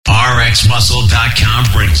RxMuscle.com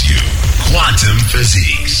brings you Quantum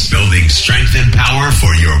Physiques, building strength and power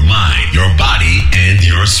for your mind, your body, and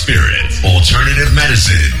your spirit. Alternative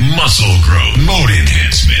medicine, muscle growth, mood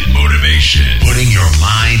enhancement, motivation, putting your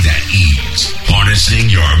mind at ease,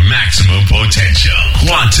 harnessing your maximum potential.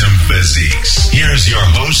 Quantum Physiques. Here's your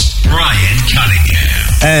host, Brian Cunningham.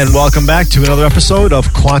 And welcome back to another episode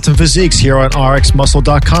of Quantum Physiques here on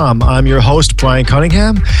RxMuscle.com. I'm your host, Brian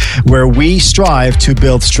Cunningham, where we strive to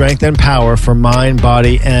build strength and power for mind,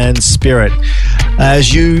 body, and spirit.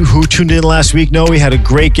 As you who tuned in last week know, we had a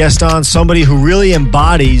great guest on, somebody who really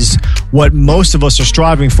embodies what most of us are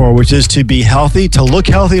striving for, which is to be healthy, to look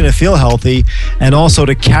healthy, and to feel healthy, and also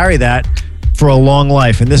to carry that for a long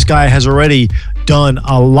life. And this guy has already done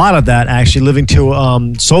a lot of that, actually, living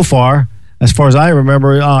to, so far as I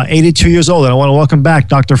remember, 82 years old. And I want to welcome back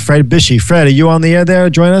Dr. Fred Bisci. Fred, are you on the air there?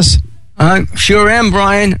 Join us? Sure am,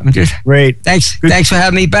 Brian. Great. Thanks for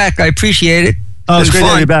having me back. I appreciate it. It's great to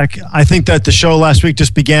have you back. I think that the show last week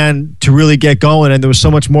just began to really get going, and there was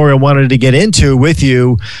so much more I wanted to get into with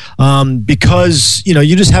you because,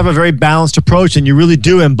 you just have a very balanced approach, and you really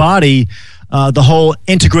do embody the whole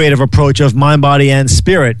integrative approach of mind, body, and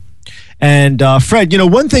spirit. And Fred,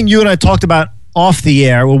 one thing you and I talked about off the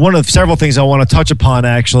air, well, one of several things I want to touch upon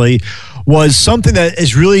actually, was something that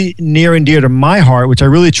is really near and dear to my heart, which I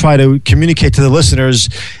really try to communicate to the listeners,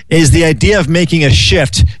 is the idea of making a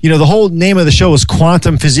shift. The whole name of the show is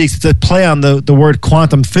Quantum Physiques. It's a play on the word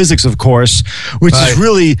quantum physics, of course, which is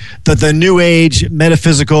really the new age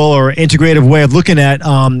metaphysical or integrative way of looking at,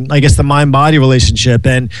 the mind-body relationship.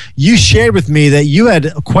 And you shared with me that you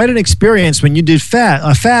had quite an experience when you did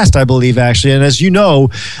a fast, I believe, actually. And as you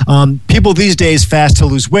know, people these days fast to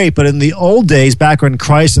lose weight, but in the old days, back when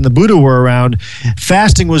Christ and the Buddha were around,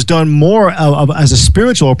 fasting was done more as a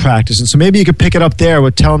spiritual practice. And so maybe you could pick it up there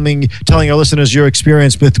with telling our listeners your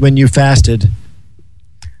experience with when you fasted.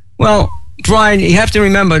 Well, Brian, you have to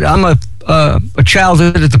remember, I'm a child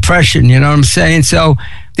of the Depression, you know what I'm saying? So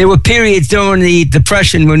there were periods during the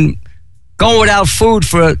Depression when going without food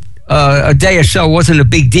for a day or so wasn't a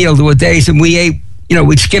big deal. There were days when we ate,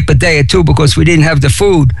 we'd skip a day or two because we didn't have the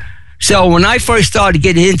food. So when I first started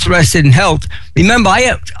getting interested in health, remember,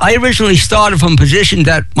 I originally started from a position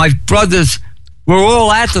that my brothers were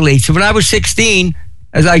all athletes. So when I was 16,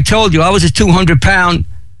 as I told you, I was a 200-pound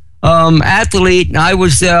athlete. And I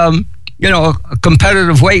was, a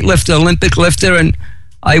competitive weightlifter, Olympic lifter, and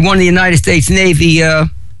I won the United States Navy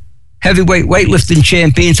heavyweight weightlifting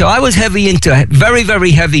champion. So I was heavy into very, very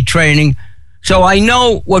heavy training. So I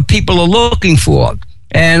know what people are looking for.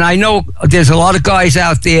 And I know there's a lot of guys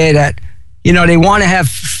out there that, they want to have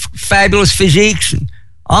fabulous physiques. And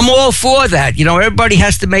I'm all for that. Everybody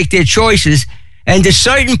has to make their choices. And there's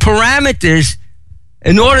certain parameters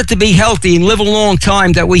in order to be healthy and live a long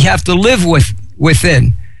time that we have to live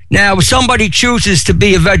within. Now, if somebody chooses to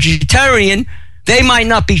be a vegetarian, they might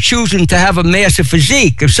not be choosing to have a massive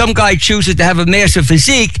physique. If some guy chooses to have a massive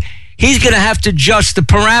physique, he's going to have to adjust the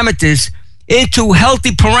parameters into healthy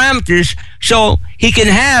parameters so he can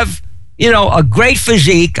have, a great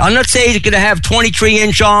physique. I'm not saying he's going to have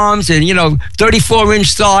 23-inch arms and,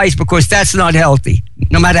 34-inch thighs, because that's not healthy.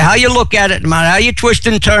 No matter how you look at it, no matter how you twist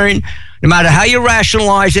and turn, no matter how you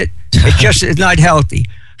rationalize it, it just is not healthy.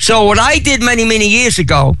 So what I did many, many years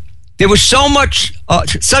ago, there was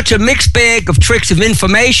such a mixed bag of tricks of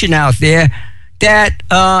information out there that,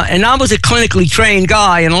 and I was a clinically trained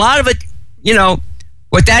guy, and a lot of it,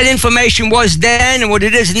 what that information was then and what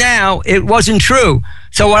it is now, it wasn't true.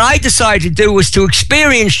 So what I decided to do was to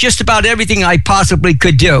experience just about everything I possibly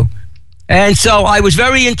could do. And so I was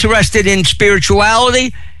very interested in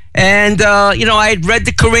spirituality. And, I had read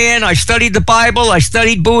the Quran. I studied the Bible. I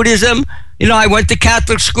studied Buddhism. I went to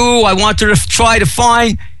Catholic school. I wanted to try to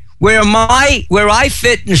find where I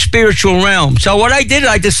fit in the spiritual realm. So what I did,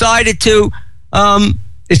 I decided to,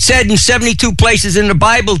 it said in 72 places in the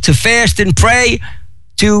Bible to fast and pray,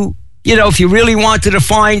 to, if you really wanted to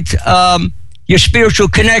find your spiritual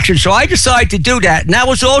connection. So I decided to do that. And that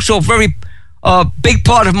was also a very big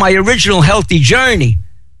part of my original healthy journey,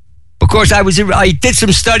 because I did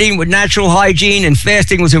some studying with natural hygiene, and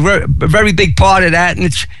fasting was a very big part of that. And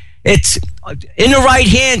it's in the right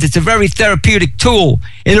hands, it's a very therapeutic tool.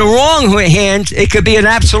 In the wrong hands, it could be an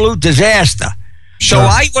absolute disaster. Sure.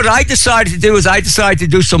 So what I decided to do is I decided to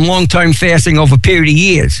do some long-term fasting over a period of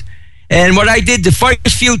years. And what I did the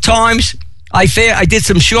first few times, I did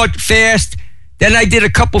some short fast. Then I did a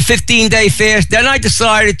couple 15-day fast. Then I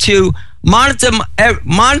decided to monitor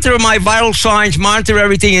my vital signs, monitor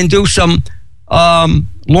everything, and do some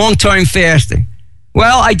long-term fasting.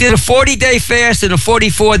 Well, I did a 40-day fast and a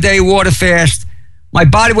 44-day water fast my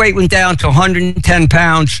body weight went down to 110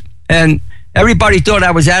 pounds, and everybody thought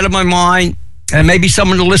I was out of my mind. And maybe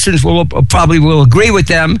some of the listeners will probably agree with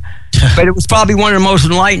them, but it was probably one of the most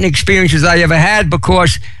enlightening experiences I ever had,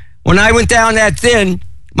 because when I went down that thin,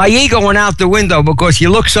 my ego went out the window, because you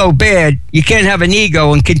look so bad, you can't have an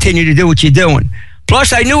ego and continue to do what you're doing.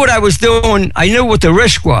 Plus, I knew what I was doing. I knew what the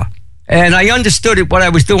risks were, and I understood what I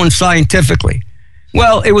was doing scientifically.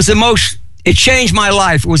 Well, it changed my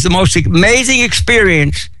life. It was the most amazing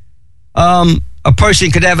experience a person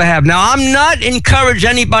could ever have. Now, I'm not encouraging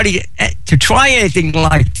anybody to try anything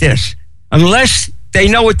like this unless they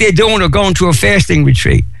know what they're doing or going to a fasting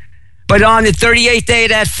retreat. But on the 38th day of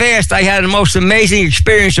that fast, I had the most amazing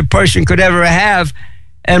experience a person could ever have,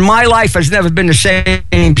 and my life has never been the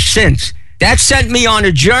same since. That sent me on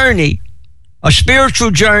a journey, a spiritual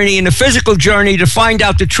journey and a physical journey, to find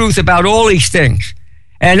out the truth about all these things.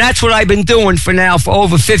 And that's what I've been doing for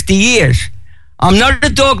over 50 years. I'm not a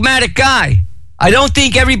dogmatic guy. I don't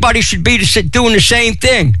think everybody should be doing the same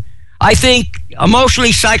thing. I think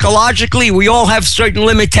emotionally, psychologically, we all have certain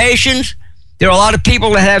limitations. There are a lot of people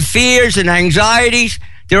that have fears and anxieties.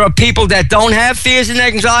 There are people that don't have fears and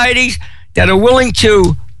anxieties, that are willing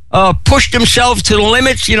to push themselves to the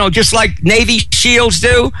limits, just like Navy SEALs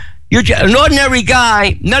do. You're an ordinary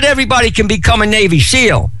guy. Not everybody can become a Navy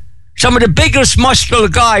SEAL. Some of the biggest muscular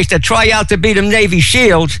guys that try out to be the Navy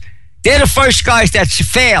SEALs, they're the first guys that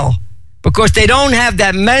fail, because they don't have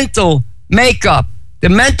that mental makeup, the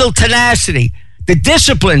mental tenacity, the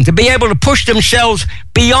discipline to be able to push themselves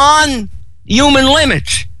beyond human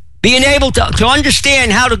limits. Being able to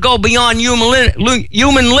understand how to go beyond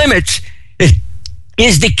human limits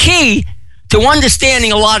is the key to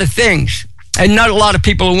understanding a lot of things, and not a lot of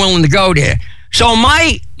people are willing to go there. So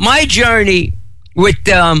my journey with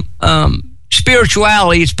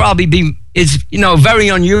spirituality is very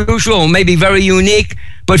unusual, maybe very unique.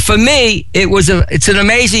 But for me, it's an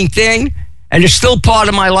amazing thing, and it's still part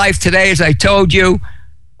of my life today, as I told you.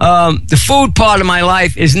 The food part of my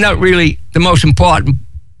life is not really the most important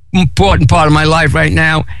part of my life right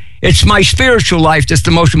now. It's my spiritual life that's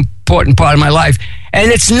the most important part of my life.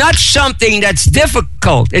 And it's not something that's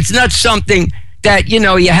difficult. It's not something that,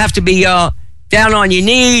 you have to be down on your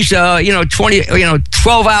knees,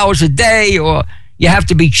 12 hours a day, or you have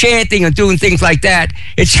to be chanting or doing things like that.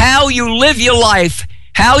 It's how you live your life,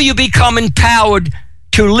 how you become empowered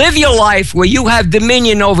to live your life where you have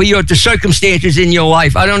dominion over the circumstances in your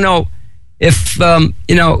life. I don't know if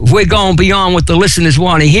we're going beyond what the listeners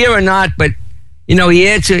want to hear or not, but he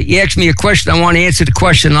asked me a question. I want to answer the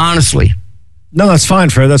question honestly. No, that's fine,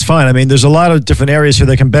 Fred. That's fine. I mean, there's a lot of different areas here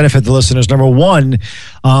that can benefit the listeners. Number one,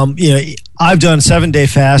 I've done 7-day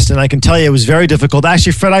fast, and I can tell you it was very difficult.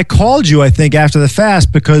 Actually, Fred, I called you, I think, after the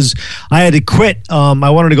fast because I had to quit. I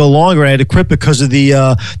wanted to go longer. I had to quit because of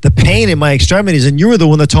the pain in my extremities, and you were the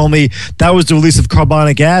one that told me that was the release of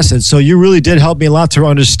carbonic acid. So you really did help me a lot to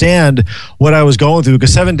understand what I was going through,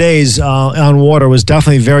 because 7 days on water was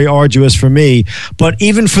definitely very arduous for me. But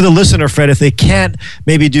even for the listener, Fred, if they can't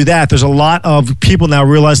maybe do that, there's a lot of people now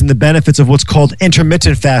realizing the benefits of what's called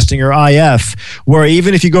intermittent fasting, or IF, where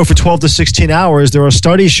even if you go for 12 to 16 hours, there are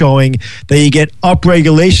studies showing that you get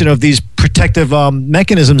upregulation of these protective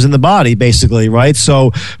mechanisms in the body, basically, right?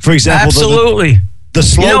 So, for example, absolutely, the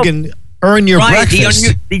slogan, earn your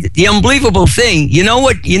breakfast. The unbelievable thing, you know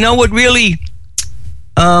what really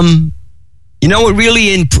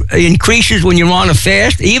increases when you're on a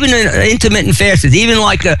fast, even in intermittent fasts, even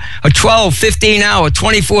like a 12, 15 hour,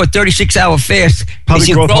 24, 36 hour fast, probably is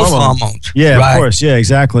your growth hormones. Yeah, right? Of course. Yeah,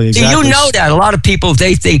 exactly. You know that. A lot of people,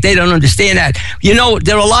 they think they don't understand that.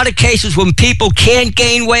 There are a lot of cases when people can't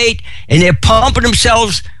gain weight and they're pumping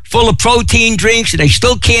themselves full of protein drinks and they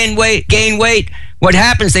still can't gain weight. What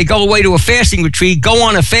happens, they go away to a fasting retreat, go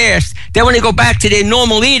on a fast. Then when they go back to their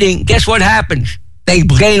normal eating, guess what happens? They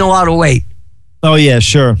gain a lot of weight. Oh, yeah,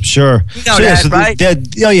 sure. You know that, right?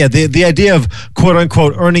 The idea of, quote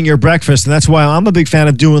unquote, earning your breakfast. And that's why I'm a big fan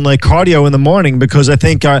of doing like cardio in the morning, because I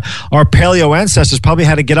think our paleo ancestors probably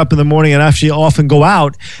had to get up in the morning and actually often go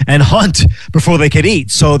out and hunt before they could eat.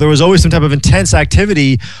 So there was always some type of intense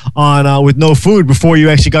activity on with no food before you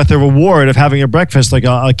actually got the reward of having your breakfast, like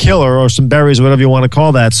a killer or some berries or whatever you want to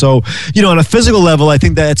call that. So, on a physical level, I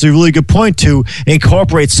think that it's a really good point to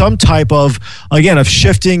incorporate some type of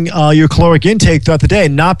shifting your caloric intake throughout the day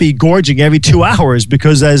and not be gorging every 2 hours,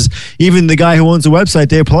 because as even the guy who owns the website,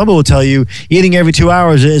 Dave Palumbo, will tell you, eating every 2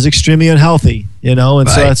 hours is extremely unhealthy, and right.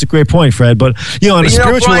 So that's a great point, Fred. But, on a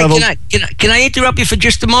spiritual Brian, level... Can I interrupt you for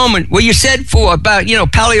just a moment? What you said about,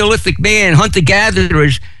 Paleolithic man,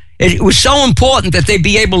 hunter-gatherers, It was so important that they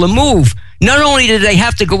be able to move. Not only did they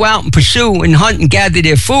have to go out and pursue and hunt and gather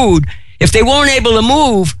their food, if they weren't able to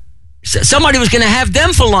move, somebody was going to have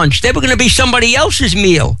them for lunch. They were going to be somebody else's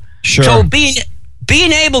meal. Sure. So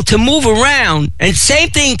being able to move around, and same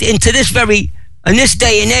thing in this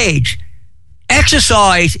day and age,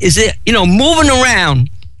 exercise is, moving around,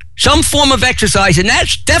 some form of exercise, and that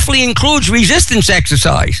definitely includes resistance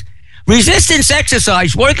exercise. Resistance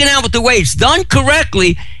exercise, working out with the weights, done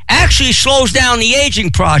correctly, actually slows down the aging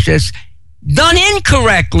process. Done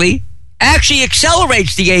incorrectly, actually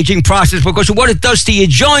accelerates the aging process because of what it does to your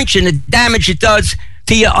joints and the damage it does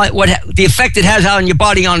to your, the effect it has on your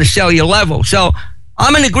body on a cellular level. So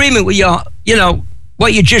I'm in agreement with you,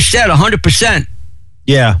 what you just said, 100%.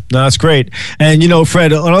 Yeah, no, that's great. And,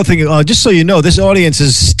 Fred, another thing, just so you know, this audience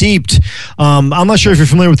is steeped. I'm not sure if you're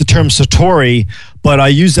familiar with the term Satori, but I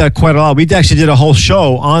use that quite a lot. We actually did a whole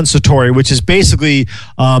show on Satori, which is basically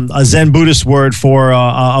a Zen Buddhist word for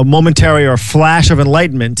a momentary or flash of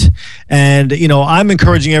enlightenment. And, I'm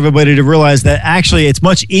encouraging everybody to realize that actually it's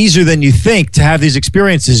much easier than you think to have these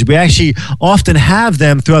experiences. We actually often have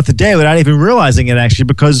them throughout the day without even realizing it, actually,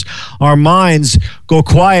 because our minds go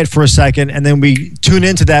quiet for a second and then we tune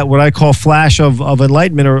into that, what I call flash of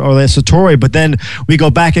enlightenment or the Satori, but then we go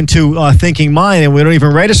back into thinking mind and we don't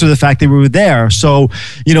even register the fact that we were there. So,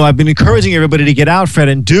 I've been encouraging everybody to get out, Fred,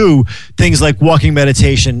 and do things like walking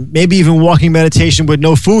meditation, maybe even walking meditation with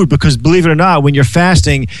no food, because believe it or not, when you're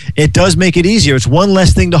fasting, it does make it easier. It's one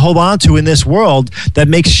less thing to hold on to in this world that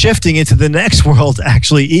makes shifting into the next world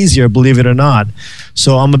actually easier, believe it or not.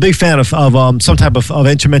 So I'm a big fan of some type of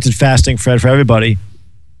intermittent fasting, Fred, for everybody.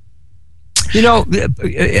 Like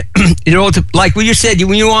what you said,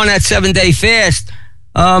 when you're on that 7-day fast,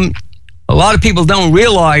 a lot of people don't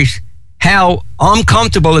realize how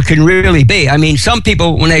uncomfortable it can really be. I mean, some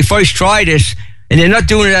people, when they first try this, and they're not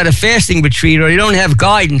doing it at a fasting retreat or they don't have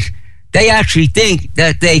guidance, they actually think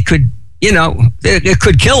that they could, it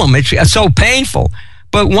could kill them. It's so painful.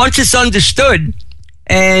 But once it's understood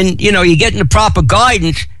and, you're getting the proper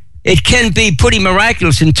guidance, it can be pretty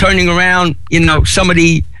miraculous in turning around, some of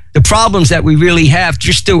the problems that we really have,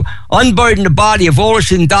 just to unburden the body of all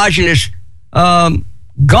this endogenous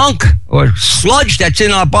gunk or sludge that's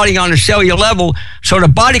in our body on a cellular level, so the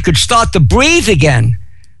body could start to breathe again.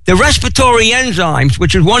 The respiratory enzymes,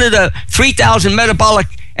 which is one of the 3,000 metabolic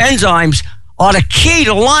enzymes, are the key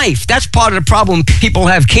to life. That's part of the problem. People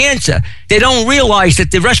have cancer. They don't realize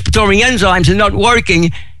that the respiratory enzymes are not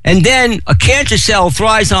working, and then a cancer cell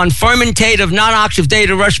thrives on fermentative,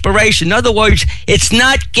 non-oxidative respiration. In other words, it's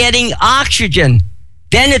not getting oxygen.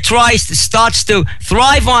 Then it starts to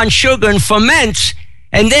thrive on sugar and ferments.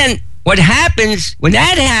 And then what happens, when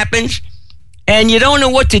that happens, and you don't know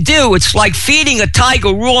what to do, it's like feeding a tiger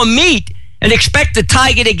raw meat and expect the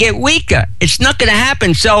tiger to get weaker. It's not going to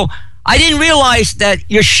happen. So I didn't realize that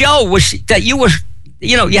your show was, that you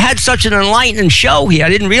had such an enlightening show here. I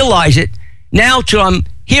didn't realize it. Now I'm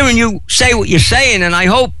hearing you say what you're saying, and I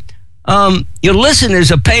hope your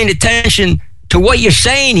listeners are paying attention to what you're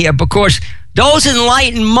saying here, because those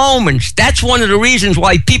enlightened moments, that's one of the reasons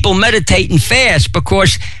why people meditate and fast,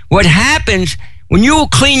 because what happens when you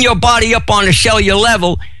clean your body up on a cellular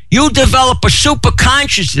level, you develop a super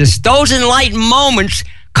consciousness. Those enlightened moments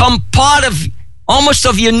come part of almost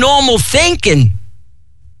of your normal thinking.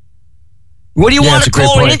 What do you want to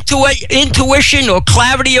call it? Intuition or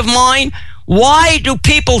clarity of mind? Why do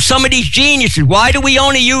people, some of these geniuses, why do we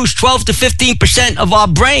only use 12 to 15% of our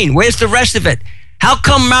brain? Where's the rest of it? How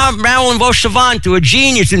come Marilyn Voshavant, a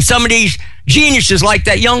genius, and some of these geniuses like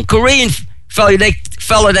that young Korean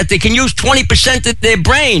fella that they can use 20% of their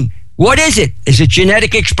brain? What is it? Is it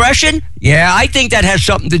genetic expression? Yeah, I think that has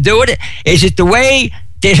something to do with it. Is it the way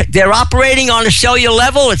they're operating on a cellular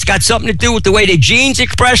level? It's got something to do with the way their genes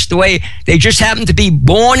express, the way they just happen to be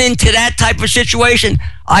born into that type of situation?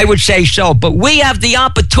 I would say so. But we have the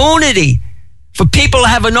opportunity for people to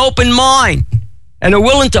have an open mind and are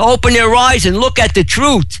willing to open their eyes and look at the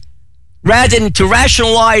truth rather than to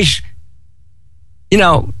rationalize,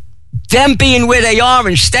 them being where they are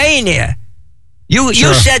and staying there. You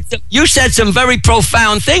said some very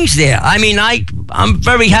profound things there. I mean, I'm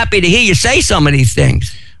very happy to hear you say some of these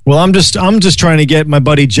things. Well, I'm just trying to get my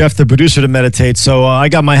buddy Jeff, the producer, to meditate. So I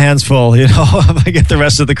got my hands full. If I get the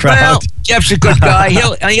rest of the crowd. Well, Jeff's a good guy.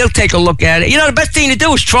 He'll take a look at it. The best thing to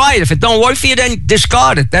do is try it. If it don't work for you, then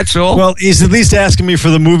discard it. That's all. Well, he's at least asking me for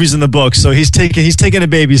the movies and the books, so he's taking a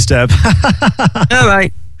baby step. All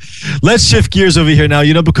right. Let's shift gears over here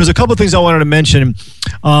now, because a couple of things I wanted to mention.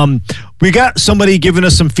 We got somebody giving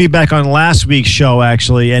us some feedback on last week's show,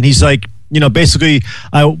 actually, and he's like, basically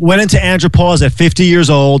I went into andropause at 50 years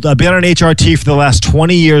old. I've been on HRT for the last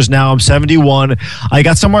 20 years now. I'm 71. I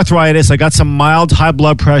got some arthritis. I got some mild high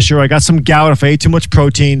blood pressure. I got some gout if I ate too much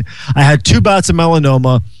protein. I had 2 bouts of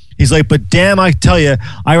melanoma. He's like, but damn, I tell you,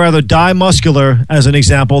 I'd rather die muscular, as an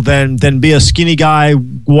example, than be a skinny guy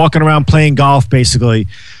walking around playing golf, basically.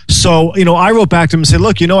 So, I wrote back to him and said,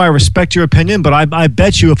 look, I respect your opinion, but I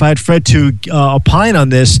bet you if I had Fred to opine on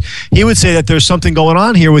this, he would say that there's something going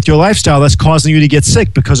on here with your lifestyle that's causing you to get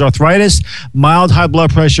sick, because arthritis, mild high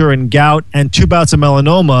blood pressure, and gout, and 2 bouts of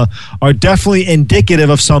melanoma are definitely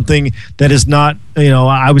indicative of something that is not,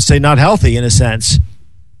 I would say not healthy in a sense.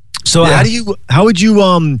 So how would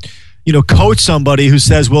you coach somebody who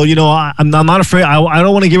says, well, I'm not afraid. I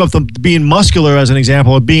don't want to give up the being muscular, as an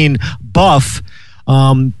example, or being buff.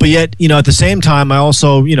 But yet, at the same time, I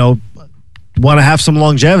also, want to have some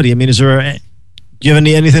longevity. I mean, do you have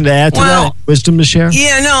anything to add to that? Wisdom to share?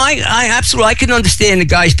 Yeah, no, I absolutely, I can understand the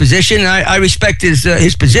guy's position. I respect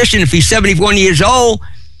his position if he's 71 years old.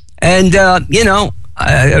 And,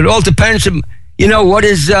 it all depends on,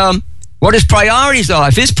 what his priorities are.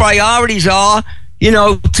 If his priorities are,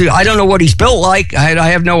 I don't know what he's built like. I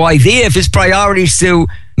have no idea. If his priorities to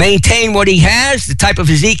maintain what he has, the type of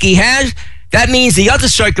physique he has, that means the other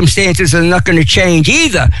circumstances are not going to change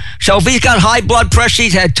either. So if he's got high blood pressure,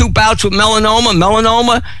 he's had 2 bouts with melanoma.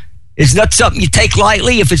 Melanoma is not something you take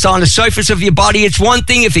lightly. If it's on the surface of your body, it's one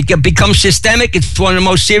thing. If it becomes systemic, it's one of the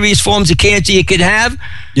most serious forms of cancer you could have.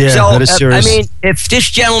 Yeah, so, that is serious. If this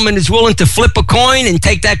gentleman is willing to flip a coin and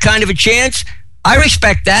take that kind of a chance, I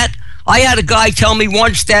respect that. I had a guy tell me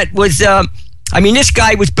once that was, this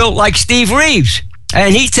guy was built like Steve Reeves.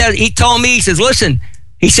 And he told me, he says, listen,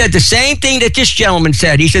 he said the same thing that this gentleman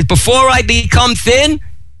said. He says, before I become thin,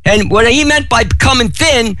 and what he meant by becoming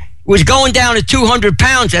thin was going down to 200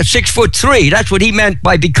 pounds at 6'3". That's what he meant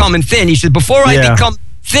by becoming thin. He said, before I become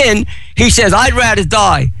thin, he says, I'd rather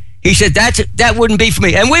die. He said, that wouldn't be for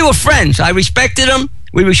me. And we were friends. I respected him.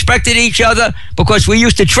 We respected each other because we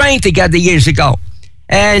used to train together years ago.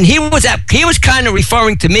 And he was kind of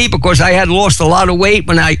referring to me because I had lost a lot of weight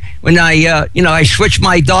when I switched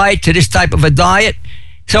my diet to this type of a diet.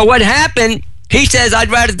 So what happened, he says,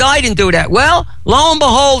 I'd rather die than do that. Well, lo and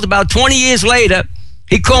behold, about 20 years later,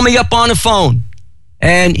 he called me up on the phone.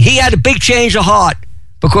 And he had a big change of heart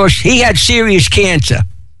because he had serious cancer.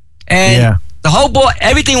 And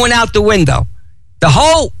everything went out the window.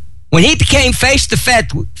 When he became face to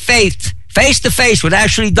face with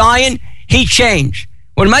actually dying, he changed.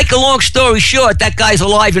 Well, to make a long story short, that guy's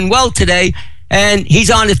alive and well today, and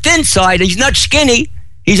he's on the thin side. He's not skinny.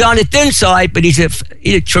 He's on the thin side, but he's a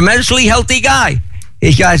tremendously healthy guy.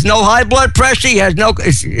 He has no high blood pressure. He has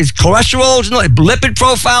his cholesterol is normal. Lipid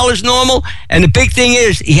profile is normal, and the big thing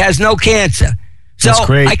is he has no cancer. So that's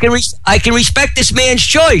great. I can respect this man's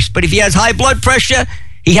choice, but if he has high blood pressure,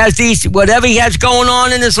 he has whatever he has going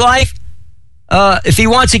on in his life. If he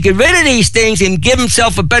wants to get rid of these things and give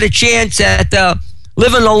himself a better chance at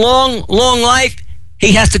living a long life,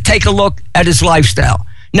 he has to take a look at his lifestyle.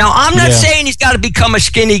 Now, I'm not saying he's got to become a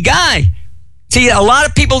skinny guy. See, a lot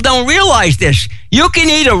of people don't realize this. You can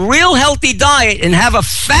eat a real healthy diet and have a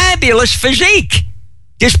fabulous physique.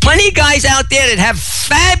 There's plenty of guys out there that have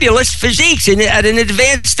fabulous physiques at an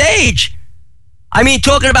advanced stage. I mean,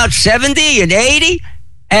 talking about 70 and 80.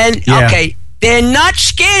 And, okay, they're not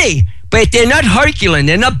skinny, but they're not Herculean.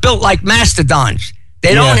 They're not built like mastodons.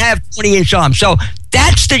 They don't have 20-inch arms. So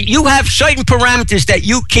you have certain parameters that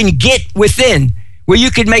you can get within where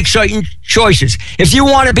you can make certain choices. If you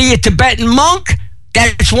want to be a Tibetan monk,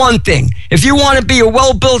 that's one thing. If you want to be a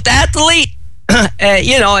well-built athlete,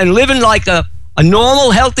 and living like a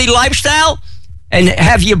normal, healthy lifestyle and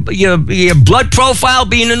have your blood profile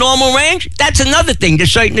be in the normal range, that's another thing.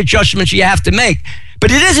 There's certain adjustments you have to make.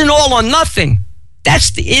 But it isn't all or nothing.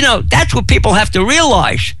 That's what people have to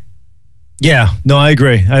realize. Yeah, no, I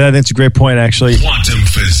agree. I think it's a great point, actually. Quantum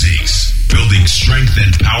Physiques, building strength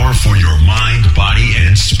and power for your mind, body,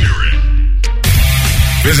 and spirit.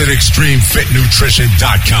 Visit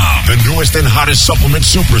ExtremeFitNutrition.com, the newest and hottest supplement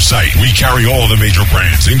super site. We carry all the major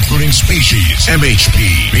brands, including Species,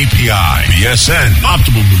 MHP, BPI, BSN,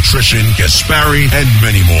 Optimal Nutrition, Gaspari, and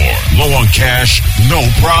many more. Low on cash? No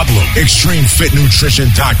problem.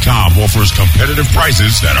 ExtremeFitNutrition.com offers competitive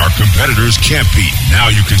prices that our competitors can't beat.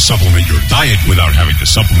 Now you can supplement your diet without having to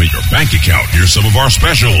supplement your bank account. Here's some of our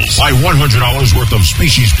specials. Buy $100 worth of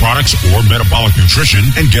Species products or Metabolic Nutrition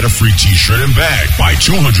and get a free t-shirt and bag. Buy 2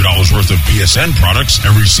 $200 worth of BSN products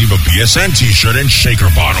and receive a BSN t-shirt and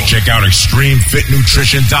shaker bottle. Check out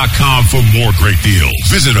ExtremeFitNutrition.com for more great deals.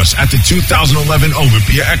 Visit us at the 2011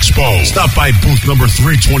 Olympia Expo. Stop by booth number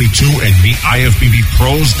 322 and meet IFBB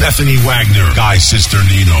pros Bethany Wagner, Guy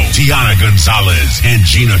Cisternino, Tiana Gonzalez, and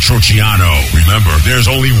Gina Trociano. Remember,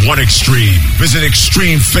 there's only one Extreme. Visit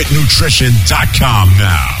ExtremeFitNutrition.com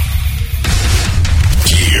now.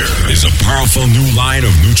 Gear is a powerful new line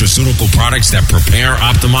of nutraceutical products that prepare,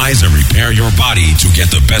 optimize, and repair your body to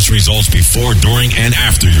get the best results before, during, and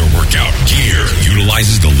after your workout. Gear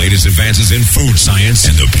utilizes the latest advances in food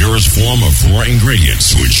science and the purest form of raw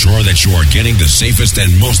ingredients to ensure that you are getting the safest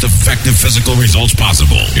and most effective physical results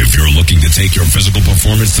possible. If you're looking to take your physical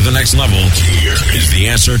performance to the next level, Gear is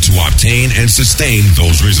the answer to obtain and sustain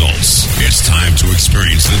those results. It's time to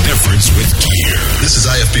experience the difference with Gear. This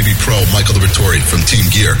is IFBB Pro Michael Liberatore from Team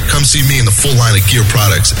Gear. Come see me in the full line of gear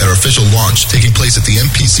products at our official launch taking place at the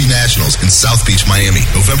MPC Nationals in South Beach, Miami,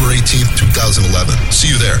 November 18th, 2011. See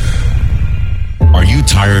you there. Are you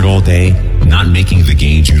tired all day, not making the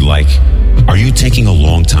gains you like? Are you taking a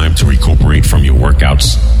long time to recuperate from your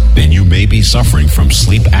workouts? Then you may be suffering from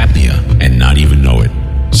sleep apnea and not even know it.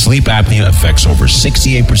 Sleep apnea affects over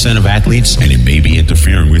 68% of athletes, and it may be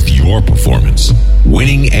interfering with your performance.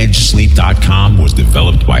 WinningEdgeSleep.com was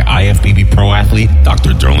developed by IFBB pro athlete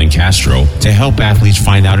Dr. Derling Castro to help athletes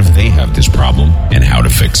find out if they have this problem and how to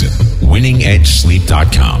fix it.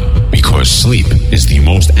 WinningEdgeSleep.com, because sleep is the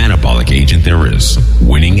most anabolic agent there is.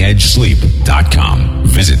 WinningEdgeSleep.com.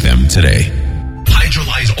 Visit them today.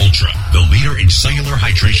 Hydrolyze Ultra, the leader in cellular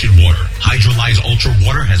hydration water. Hydrolyze Ultra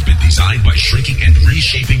water has been designed by shrinking and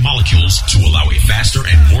reshaping molecules to allow a faster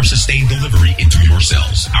and more sustained delivery into your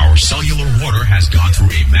cells. Our cellular water has gone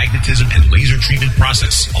through a magnetism and laser treatment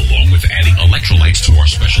process, along with adding electrolytes to our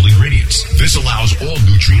special ingredients. This allows all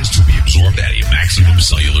nutrients to be absorbed at a maximum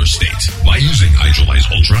cellular state. By using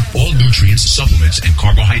Hydrolyze Ultra, all nutrients, supplements, and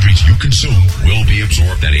carbohydrates you consume will be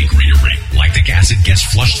absorbed at a greater rate. Lactic acid gets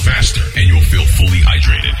flushed faster, and you'll feel fully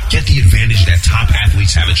hydrated. Get the advantage that top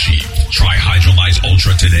athletes have achieved. Try Hydrolyze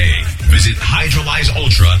Ultra today. Visit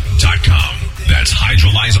HydrolyzeUltra.com. That's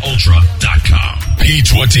HydrolyzeUltra.com.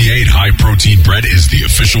 P28 High Protein Bread is the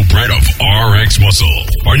official bread of RX Muscle.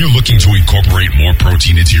 Are you looking to incorporate more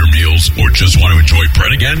protein into your meals or just want to enjoy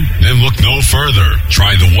bread again? Then look no further.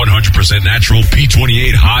 Try the 100% natural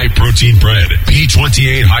P28 High Protein Bread.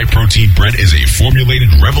 P28 High Protein Bread is a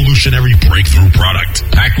formulated revolutionary breakthrough product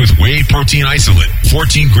packed with whey protein isolate,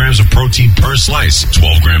 14 grams of protein per slice,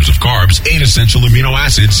 12 grams of carbs, 8 essential amino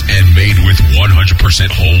acids, and made with 100%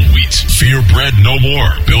 whole wheat. Fear bread no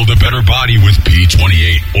more. Build a better body with P28.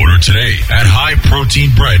 Order today at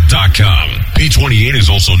highproteinbread.com. P28 is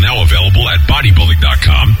also now available at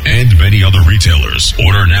bodybuilding.com and many other retailers.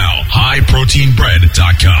 Order now.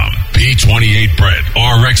 highproteinbread.com. P28 bread.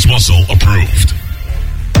 RX Muscle approved.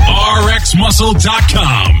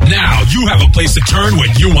 RxMuscle.com. Now you have a place to turn when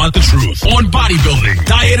you want the truth on bodybuilding,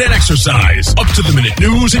 diet, and exercise, up-to-the-minute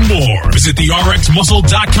news, and more. Visit the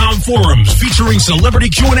RxMuscle.com forums featuring celebrity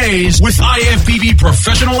Q&As with IFBB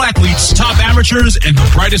professional athletes, top amateurs, and the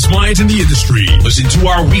brightest minds in the industry. Listen to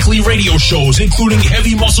our weekly radio shows, including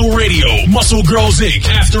Heavy Muscle Radio, Muscle Girls Inc.,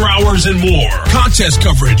 After Hours, and more. Contest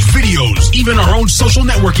coverage, videos, even our own social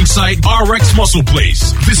networking site, RX Muscle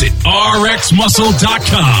Place. Visit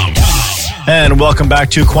RxMuscle.com. And welcome back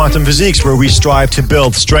to Quantum Physiques, where we strive to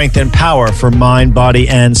build strength and power for mind, body,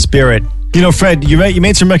 and spirit. You know, Fred, you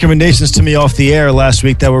made some recommendations to me off the air last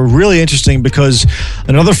week that were really interesting because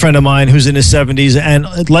another friend of mine who's in his 70s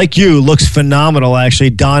and like you looks phenomenal, actually,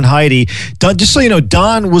 Don Heidi. Just so you know,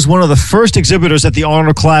 Don was one of the first exhibitors at the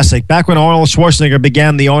Arnold Classic. Back when Arnold Schwarzenegger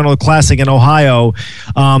began the Arnold Classic in Ohio,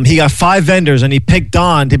 he got 5 vendors and he picked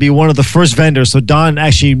Don to be one of the first vendors. So Don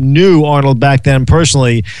actually knew Arnold back then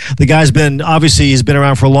personally. The guy's been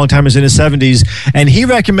around for a long time, he's in his 70s, and he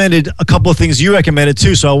recommended a couple of things you recommended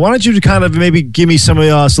too. So I wanted you to kind of maybe give me a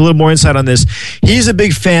little more insight on this. He's a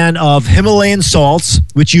big fan of Himalayan salts,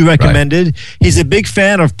 which you recommended. Right. He's a big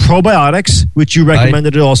fan of probiotics, which you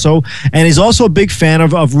recommended also. And he's also a big fan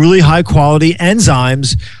of really high quality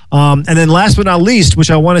enzymes. And then last but not least,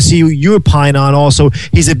 which I want to see you opine on also,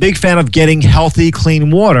 he's a big fan of getting healthy,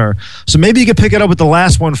 clean water. So maybe you could pick it up with the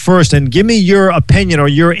last one first and give me your opinion or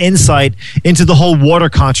your insight into the whole water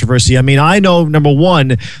controversy. I mean, I know, number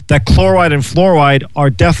one, that chloride and fluoride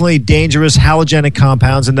are definitely dangerous halogenic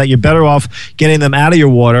compounds and that you're better off getting them out of your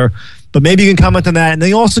water. But maybe you can comment on that. And then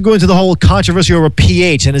you also go into the whole controversy over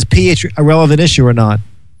pH, and is pH a relevant issue or not?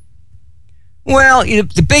 Well,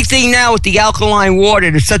 the big thing now with the alkaline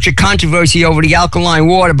water, there's such a controversy over the alkaline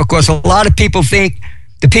water because a lot of people think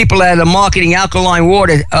the people that are marketing alkaline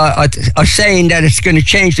water are saying that it's going to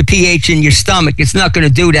change the pH in your stomach. It's not going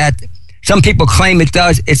to do that. Some people claim it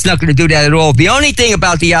does. It's not going to do that at all. The only thing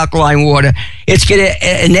about the alkaline water, it's going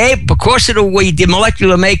to enable, because of the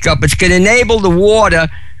molecular makeup, it's going to enable the water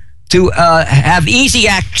to have easy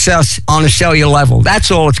access on a cellular level.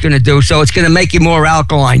 That's all it's going to do. So it's going to make you more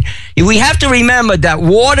alkaline. We have to remember that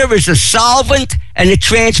water is a solvent and a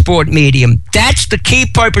transport medium. That's the key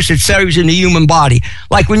purpose it serves in the human body.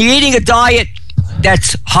 Like when you're eating a diet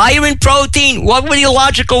that's higher in protein, what would your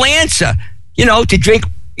logical answer? To drink,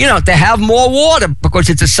 to have more water because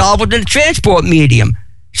it's a solvent and a transport medium.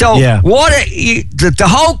 So water, the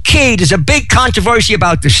whole key, there's a big controversy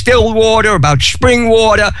about distilled water, about spring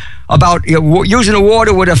water, about using the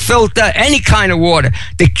water with a filter, any kind of water.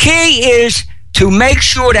 The key is to make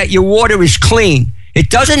sure that your water is clean. It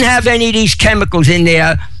doesn't have any of these chemicals in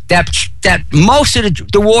there that most of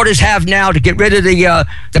the waters have now to get rid of the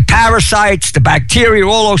parasites, the bacteria,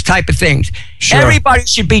 all those type of things. Sure. Everybody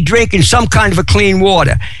should be drinking some kind of a clean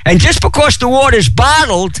water. And just because the water is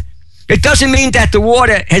bottled, it doesn't mean that the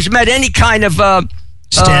water has met any kind of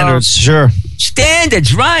standards. Sure.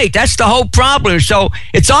 Standards, right? That's the whole problem. So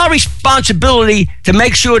it's our responsibility to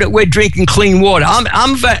make sure that we're drinking clean water.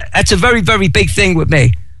 That's a very, very big thing with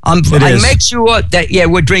me. I make sure that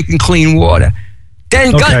we're drinking clean water.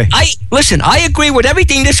 Then, okay. I agree with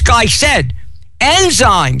everything this guy said.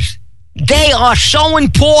 Enzymes, they are so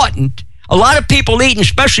important. A lot of people eating,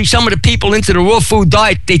 especially some of the people into the raw food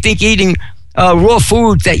diet, they think eating raw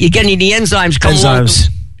food that you're getting the enzymes come along.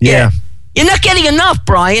 Yeah. You're not getting enough,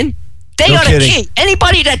 Brian. They are the key.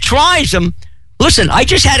 Anybody that tries them, listen, I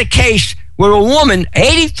just had a case where a woman,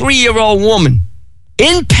 83-year-old woman,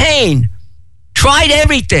 in pain, tried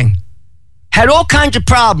everything, had all kinds of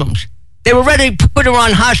problems. They were ready to put her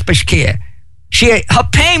on hospice care. Her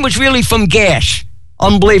pain was really from gas.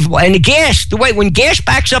 Unbelievable. And the gas, when gas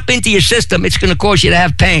backs up into your system, it's going to cause you to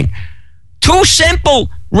have pain. 2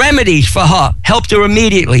 simple remedies for her helped her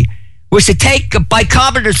immediately. Was to take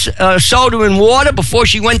bicarbonate soda and water before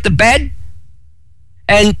she went to bed,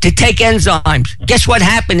 and to take enzymes. Guess what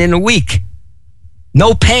happened in a week?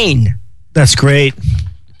 No pain. That's great.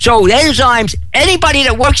 So enzymes, anybody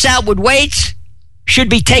that works out with weights should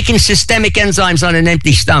be taking systemic enzymes on an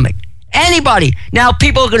empty stomach. Anybody. Now,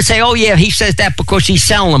 people are going to say, oh, yeah, he says that because he's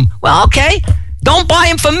selling them. Well, okay. Don't buy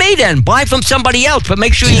them from me then. Buy from somebody else, but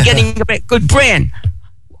make sure you're getting a good brand.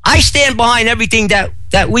 I stand behind everything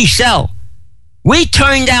that we sell. We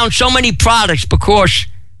turn down so many products because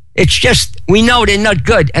it's just, we know they're not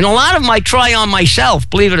good. And a lot of them I try on myself,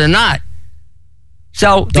 believe it or not.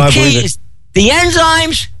 So the key is the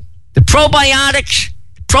enzymes, the probiotics.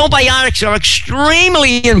 Probiotics are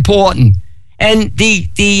extremely important. And the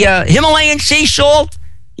Himalayan sea salt,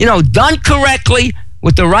 done correctly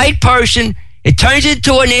with the right person, it turns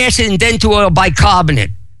into an acid and then to a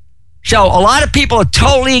bicarbonate. So a lot of people are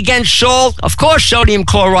totally against salt. Of course, sodium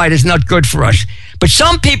chloride is not good for us. But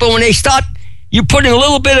some people, when they start, you put in a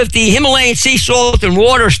little bit of the Himalayan sea salt and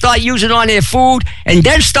water, start using it on their food, and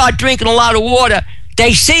then start drinking a lot of water,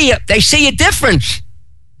 they see a difference.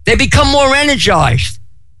 They become more energized.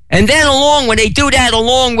 And then when they do that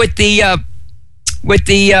along with the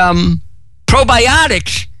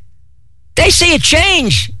probiotics, they see a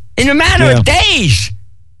change in a matter of days.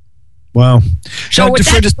 Wow. So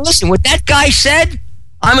listen, what that guy said,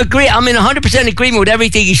 I'm in 100% agreement with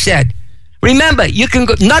everything he said. Remember,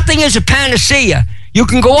 nothing is a panacea. You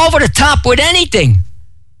can go over the top with anything.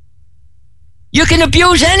 You can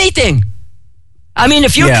abuse anything. I mean,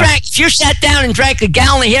 if you sat down and drank 1.5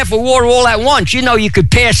 gallons of water all at once, you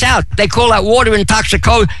could pass out. They call that water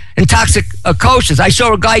intoxicosis. I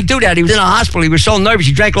saw a guy do that. He was in a hospital. He was so nervous.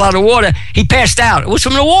 He drank a lot of water. He passed out. It was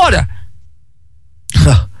from the water.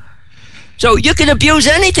 So you can abuse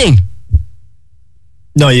anything.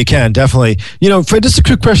 No, you can, definitely. Fred, just a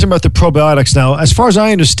quick question about the probiotics now. As far as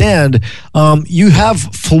I understand, you have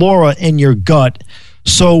flora in your gut.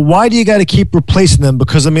 So why do you got to keep replacing them?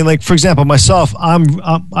 Because, for example, myself,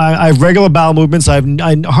 I have regular bowel movements. I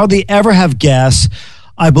hardly ever have gas.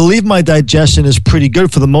 I believe my digestion is pretty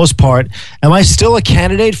good for the most part. Am I still a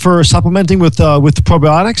candidate for supplementing with the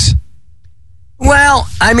probiotics? Well,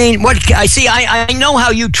 what I see, I know how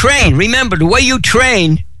you train. Remember, the way you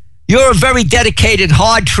train, you're a very dedicated,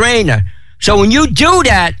 hard trainer. So when you do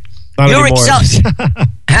that, you're exhausted.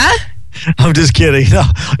 Huh? I'm just kidding. No,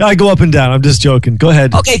 I go up and down. I'm just joking. Go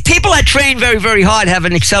ahead. Okay, people that train very, very hard have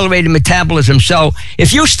an accelerated metabolism. So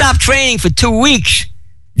if you stop training for 2 weeks,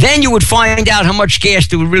 then you would find out how much gas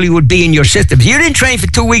there really would be in your system. If you didn't train for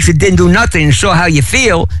 2 weeks and didn't do nothing and saw how you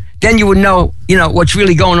feel, then you would know, what's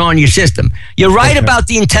really going on in your system. You're right about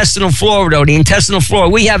the intestinal flora, though. The intestinal flora,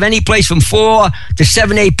 we have any place from 4 to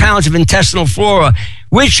 7, 8 pounds of intestinal flora,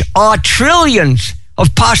 which are trillions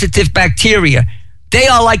of positive bacteria. They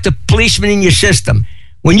are like the policemen in your system.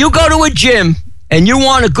 When you go to a gym and you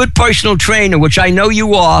want a good personal trainer, which I know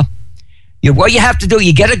you are, what you have to do,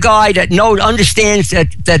 you get a guy that understands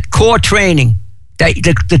that core training, that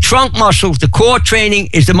the trunk muscles, the core training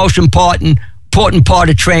is the most important part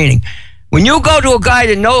of training. When you go to a guy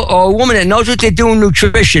or a woman that knows what they're doing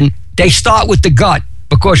nutrition, they start with the gut,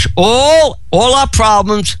 because all our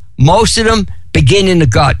problems, most of them begin in the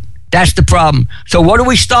gut. That's the problem. So what do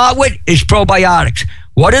we start with? Is probiotics.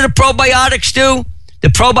 What do the probiotics do?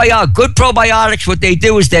 Good probiotics, what they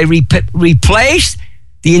do is they replace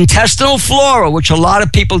the intestinal flora, which a lot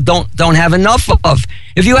of people don't have enough of.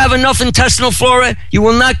 If you have enough intestinal flora, you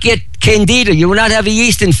will not get candida. You will not have a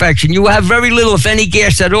yeast infection. You will have very little, if any,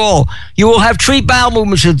 gas at all. You will have 3 bowel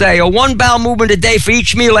movements a day, or 1 bowel movement a day for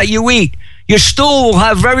each meal that you eat. Your stool will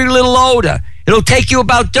have very little odor. It'll take you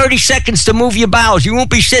about 30 seconds to move your bowels. You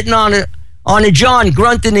won't be sitting on a john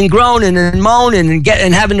grunting and groaning and moaning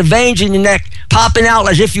and having the veins in your neck popping out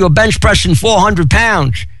as if you were bench pressing 400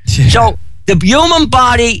 pounds. Yeah. So the human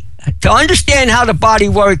body, to understand how the body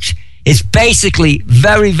works, is basically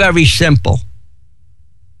very, very simple.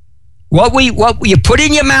 What you put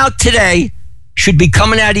in your mouth today should be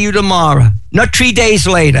coming out of you tomorrow, not 3 days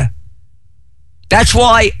later. That's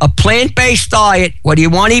why a plant-based diet, whether you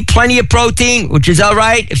want to eat plenty of protein, which is all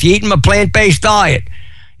right if you're eating a plant-based diet,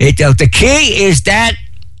 the key is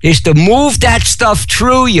to move that stuff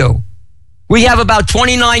through you. We have about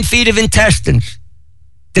 29 feet of intestines.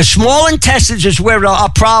 The small intestines is where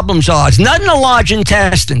our problems are. It's not in the large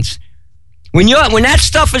intestines. When that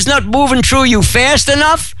stuff is not moving through you fast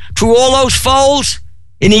enough, through all those folds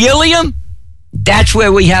in the ileum, that's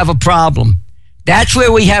where we have a problem. That's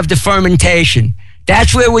where we have the fermentation.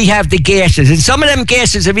 That's where we have the gases. And some of them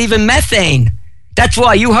gases are even methane. That's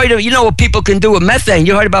why you know what people can do with methane.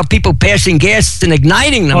 You heard about people passing gas and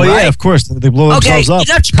igniting them, right? Oh, yeah, of course. They blow themselves up.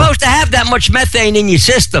 You're not supposed to have that much methane in your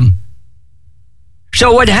system.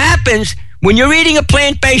 So what happens when you're eating a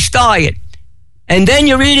plant-based diet and then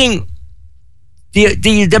you're eating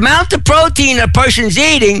the amount of protein a person's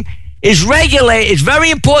eating is regulated. It's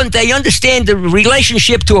very important they understand the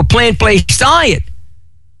relationship to a plant-based diet,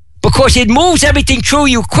 because it moves everything through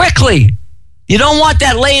you quickly. You don't want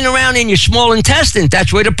that laying around in your small intestine.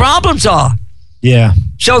 That's where the problems are. Yeah.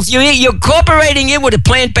 So if you're incorporating it with a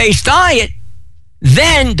plant-based diet,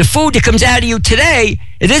 then the food that comes out of you today,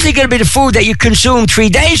 it isn't going to be the food that you consumed 3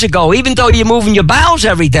 days ago, even though you're moving your bowels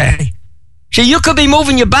every day. So you could be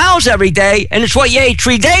moving your bowels every day, and it's what you ate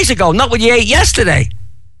 3 days ago, not what you ate yesterday.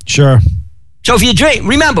 Sure. So if you drink,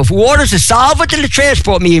 remember, water's a solvent in the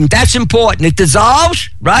transport medium. That's important. It dissolves,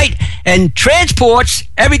 right? And transports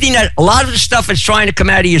everything a lot of the stuff is trying to come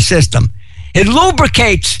out of your system. It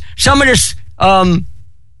lubricates some of this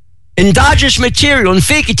endogenous material and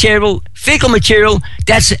fecal material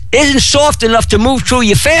that isn't soft enough to move through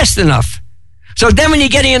you fast enough. So then when you're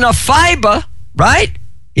getting enough fiber, right?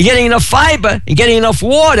 You're getting enough fiber and getting enough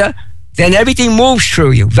water, then everything moves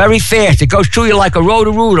through you very fast. It goes through you like a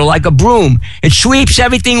roto-rooter, like a broom. It sweeps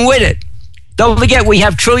everything with it. Don't forget, we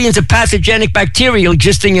have trillions of pathogenic bacteria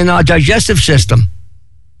existing in our digestive system.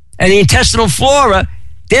 And the intestinal flora,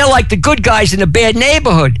 they're like the good guys in a bad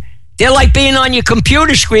neighborhood. They're like being on your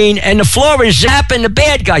computer screen and the flora is zapping the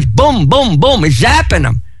bad guys. Boom, boom, boom. It's zapping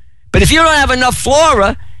them. But if you don't have enough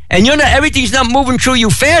flora and everything's not moving through you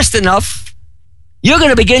fast enough, you're going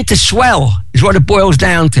to begin to swell, is what it boils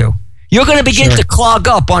down to. You're going to begin to clog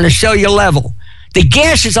up on a cellular level. The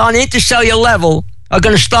gases on the intercellular level are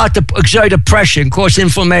going to start to exert a pressure and cause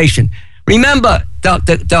inflammation. Remember,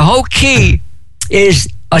 the whole key is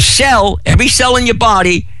a cell. Every cell in your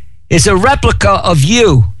body is a replica of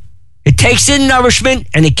you. It takes in nourishment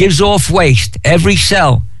and it gives off waste. Every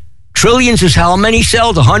cell. Trillions is how many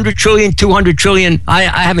cells? 100 trillion, 200 trillion. I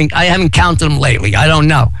haven't counted them lately. I don't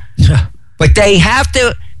know. But they have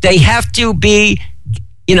to be,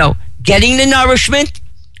 getting the nourishment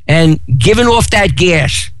and giving off that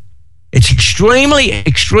gas. It's extremely,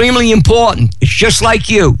 extremely important. It's just like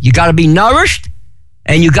you. You got to be nourished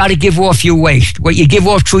and you got to give off your waste. What you give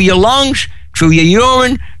off through your lungs, through your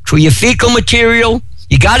urine, through your fecal material.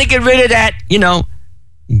 You got to get rid of that, You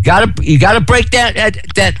got to break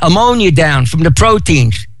that ammonia down from the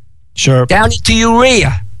proteins. Sure. Down into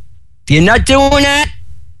urea. If you're not doing that,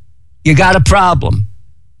 you got a problem.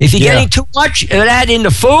 If you're getting too much of that in the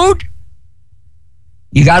food,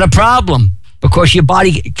 you got a problem because your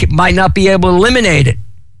body might not be able to eliminate it.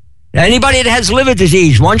 Anybody that has liver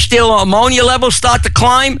disease, once their ammonia levels start to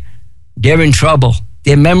climb, they're in trouble.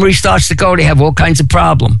 Their memory starts to go. They have all kinds of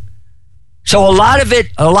problems. So a lot of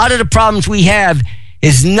the problems we have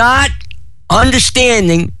is not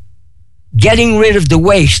understanding getting rid of the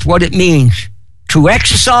waste, what it means to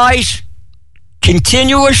exercise,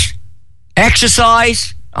 continuous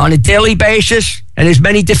exercise on a daily basis. And there's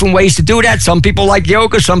many different ways to do that. Some people like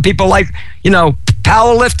yoga. Some people like,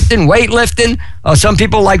 powerlifting, weightlifting. Some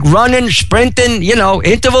people like running, sprinting,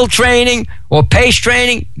 interval training or pace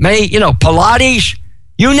training. Many, Pilates.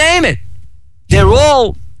 You name it. They're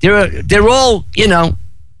all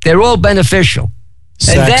beneficial.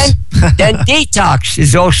 Sex. And then detox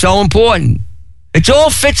is also important. It all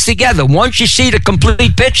fits together. Once you see the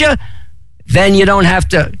complete picture, then you don't have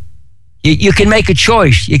to. You can make a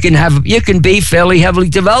choice. You can be fairly heavily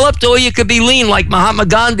developed, or you could be lean like Mahatma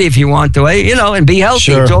Gandhi if you want to, and be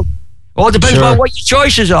healthy. Sure. It all depends on what your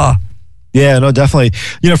choices are. Yeah, no, definitely.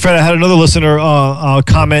 Fred, I had another listener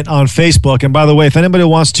comment on Facebook. And by the way, if anybody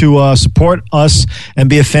wants to support us and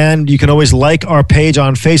be a fan, you can always like our page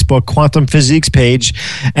on Facebook, Quantum Physiques page.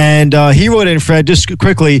 And he wrote in, Fred, just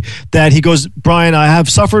quickly, that he goes, Brian, I have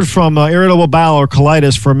suffered from irritable bowel or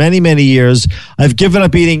colitis for many, many years. I've given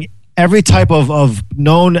up eating every type of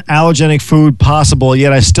known allergenic food possible,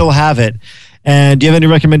 yet I still have it. And do you have any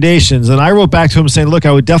recommendations? And I wrote back to him saying, look,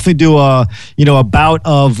 I would definitely do a bout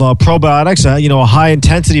of probiotics, a high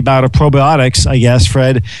intensity bout of probiotics, I guess,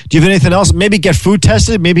 Fred. Do you have anything else? Maybe get food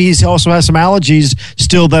tested. Maybe he also has some allergies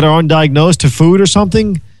still that are undiagnosed to food or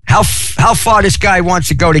something. How far this guy wants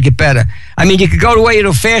to go to get better? I mean, you could go away to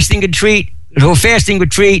a fasting retreat.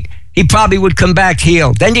 He probably would come back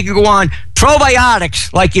healed. Then you could go on.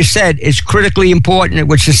 Probiotics, like you said, is critically important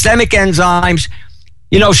with systemic enzymes.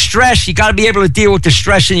 Stress, you got to be able to deal with the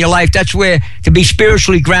stress in your life. That's where to be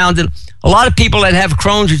spiritually grounded. A lot of people that have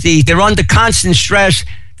Crohn's disease, they're under constant stress.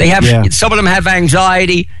 Some of them have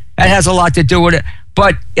anxiety. That has a lot to do with it.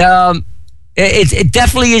 But it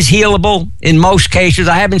definitely is healable in most cases.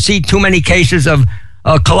 I haven't seen too many cases of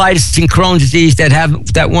colitis and Crohn's disease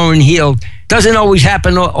that weren't healed. Doesn't always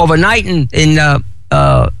happen overnight in a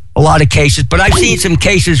lot of cases, but I've seen some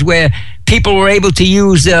cases where people were able to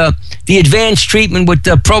use the advanced treatment with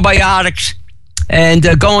the probiotics and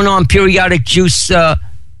going on periodic juice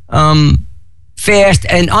fast,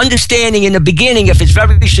 and understanding in the beginning, if it's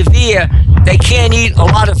very severe, they can't eat a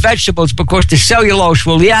lot of vegetables because the cellulose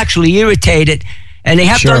will actually irritate it. And they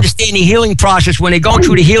have to understand the healing process. When they're going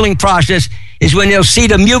through the healing process is when they'll see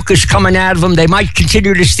the mucus coming out of them. They might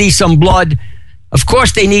continue to see some blood. Of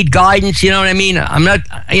course, they need guidance. You know what I mean? I'm not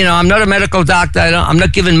a medical doctor. I'm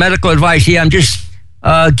not giving medical advice here. I'm just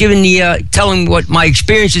telling what my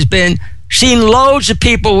experience has been. Seen loads of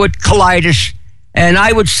people with colitis, and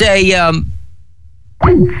I would say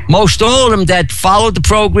most all of them that followed the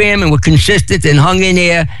program and were consistent and hung in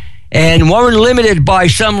there and weren't limited by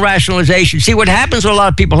some rationalization. See, what happens when a lot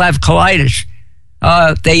of people have colitis,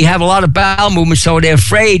 they have a lot of bowel movement, so they're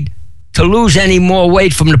afraid to lose any more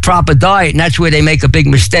weight from the proper diet, and that's where they make a big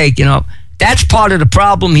mistake. That's part of the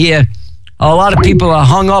problem here. A lot of people are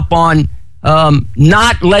hung up on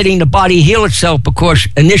not letting the body heal itself because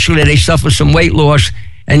initially they suffer some weight loss,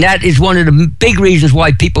 and that is one of the big reasons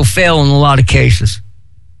why people fail in a lot of cases.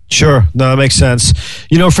 Sure. No, that makes sense.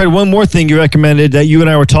 Fred, one more thing you recommended that you and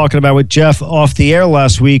I were talking about with Jeff off the air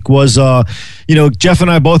last week was, Jeff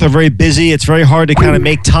and I both are very busy. It's very hard to kind of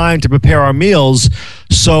make time to prepare our meals.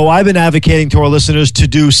 So I've been advocating to our listeners to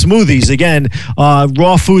do smoothies. Again,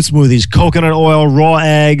 raw food smoothies, coconut oil, raw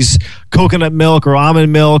eggs, coconut milk or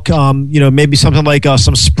almond milk, maybe something like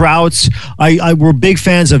some sprouts. We're big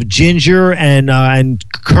fans of ginger and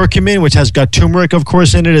curcumin, which has got turmeric, of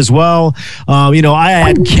course, in it as well. I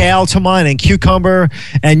add kale to mine and cucumber,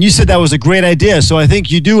 and you said that was a great idea. So I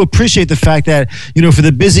think you do appreciate the fact that, for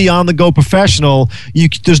the busy on-the-go professional,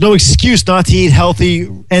 there's no excuse not to eat healthy,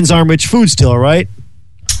 enzyme-rich food still, right?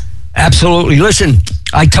 Absolutely. Listen,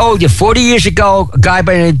 I told you 40 years ago, a guy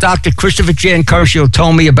by the name of Dr. Christopher Jan Kershaw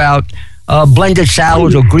told me about blended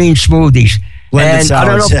salads or green smoothies. Blended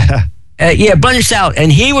salads, blended salad. And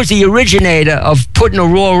he was the originator of putting a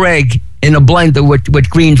raw egg in a blender with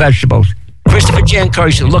green vegetables. Christopher Jan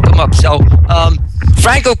Kershaw, look him up. So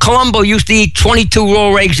Franco Colombo used to eat 22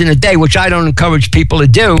 raw eggs in a day, which I don't encourage people to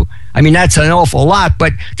do. I mean, that's an awful lot.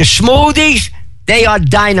 But the smoothies, they are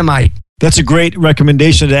dynamite. That's a great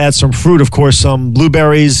recommendation to add some fruit, of course, some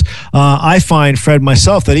blueberries. I find, Fred,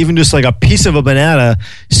 myself, that even just like a piece of a banana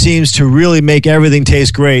seems to really make everything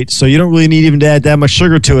taste great. So you don't really need even to add that much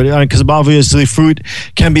sugar to it, because obviously fruit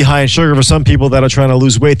can be high in sugar for some people that are trying to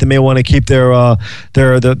lose weight. They may want to keep their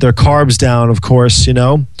carbs down, of course, you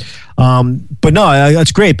know. But no,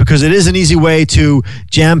 that's great because it is an easy way to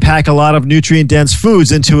jam pack a lot of nutrient dense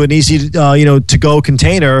foods into an easy, to go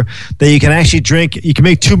container that you can actually drink. You can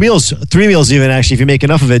make 2 meals, 3 meals even actually, if you make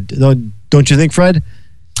enough of it. Don't you think, Fred?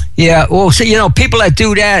 Yeah, well, so, people that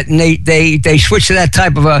do that and they switch to that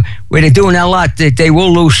type of where they're doing that a lot, they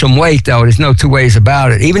will lose some weight, though. There's no two ways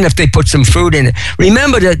about it, even if they put some fruit in it.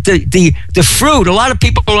 Remember, the fruit, a lot of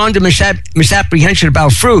people are under misapprehension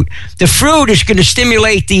about fruit. The fruit is going to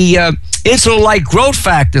stimulate the insulin-like growth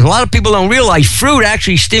factors. A lot of people don't realize fruit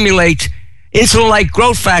actually stimulates insulin-like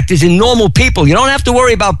growth factors in normal people. You don't have to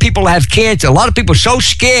worry about people that have cancer. A lot of people are so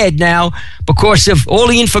scared now because of all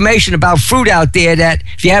the information about fruit out there that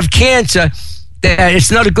if you have cancer, that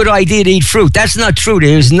it's not a good idea to eat fruit. That's not true.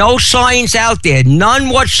 There's no science out there, none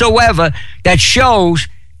whatsoever, that shows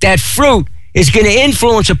that fruit is going to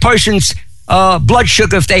influence a person's blood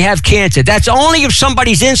sugar if they have cancer. That's only if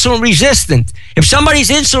somebody's insulin resistant. If somebody's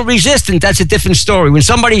insulin resistant, that's a different story. When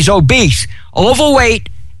somebody's obese, overweight,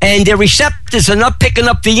 and their receptors are not picking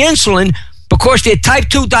up the insulin because they're type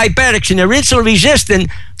 2 diabetics and they're insulin resistant,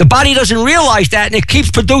 the body doesn't realize that and it keeps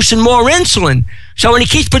producing more insulin. So when it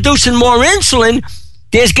keeps producing more insulin,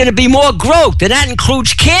 there's going to be more growth, and that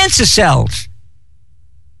includes cancer cells.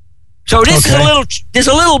 So there's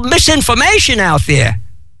a little misinformation out there.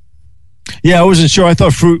 Yeah, I wasn't sure. I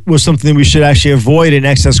thought fruit was something we should actually avoid in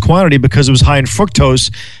excess quantity because it was high in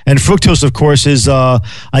fructose. And fructose, of course, is, I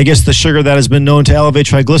guess, the sugar that has been known to elevate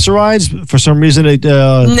triglycerides. For some reason,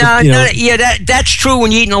 that's true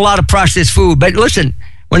when you're eating a lot of processed food. But listen,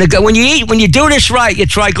 when you do this right, your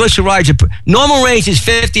triglycerides, normal range is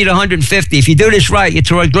 50 to 150. If you do this right, your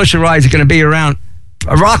triglycerides are going to be around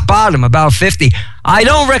a rock bottom, about 50. I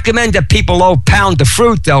don't recommend that people pound the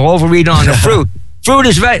fruit, though, overeat on the fruit. Fruit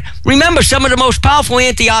is very... Remember, some of the most powerful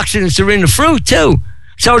antioxidants are in the fruit, too.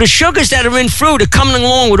 So the sugars that are in fruit are coming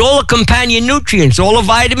along with all the companion nutrients, all the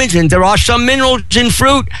vitamins, and there are some minerals in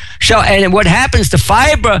fruit. So, and what happens, the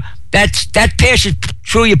fiber, that passes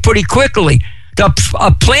through you pretty quickly.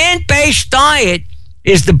 A plant-based diet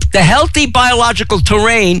is the healthy biological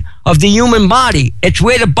terrain of the human body. It's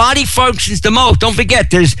where the body functions the most. Don't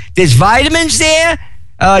forget, there's vitamins there,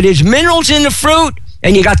 there's minerals in the fruit,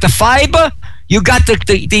 and you got the fiber. You got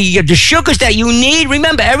the sugars that you need.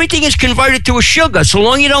 Remember, everything is converted to a sugar, so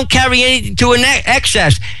long you don't carry anything to an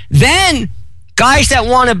excess. Then, guys that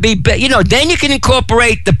want to be, then you can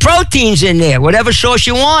incorporate the proteins in there, whatever source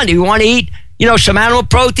you want. If you want to eat, some animal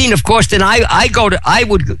protein, of course, then I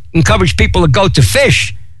would encourage people to go to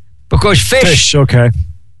fish, because fish. Okay.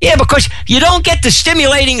 Yeah, because you don't get the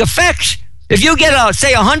stimulating effects. If you get,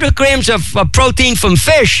 say, 100 grams of protein from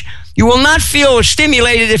fish, you will not feel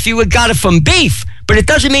stimulated if you got it from beef. But it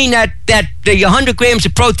doesn't mean that the 100 grams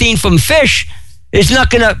of protein from fish is not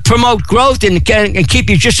going to promote growth and keep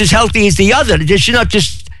you just as healthy as the other. There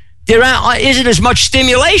isn't as much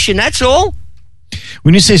stimulation, that's all.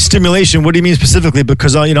 When you say stimulation, what do you mean specifically?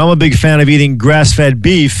 Because, I'm a big fan of eating grass-fed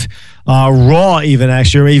beef, raw even,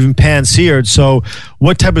 actually, or even pan-seared. So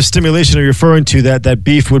what type of stimulation are you referring to that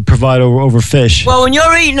beef would provide over fish? Well, when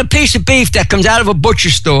you're eating a piece of beef that comes out of a butcher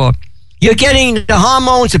store, you're getting the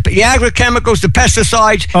hormones, the agrochemicals, the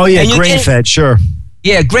pesticides. Oh, yeah, grain-fed, sure.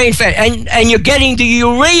 Yeah, grain-fed. And you're getting the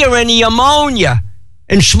urea and the ammonia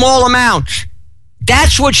in small amounts.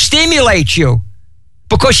 That's what stimulates you.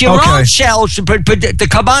 Because your own cells, the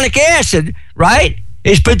carbonic acid, right,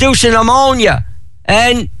 is producing ammonia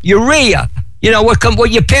and urea.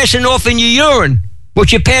 What you're passing off in your urine,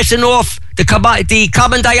 what you're passing off, the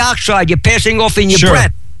carbon dioxide you're passing off in your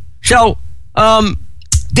breath. So, I'm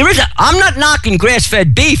not knocking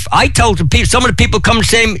grass-fed beef. I told some of the people come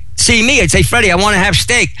see me and say, Freddie, I want to have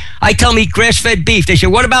steak. I tell them eat grass-fed beef. They say,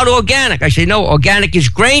 what about organic? I say, no, organic is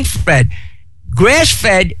grain-fed.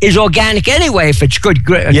 Grass-fed is organic anyway if it's good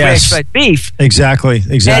grass-fed beef. Exactly.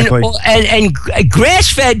 And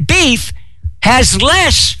grass-fed beef has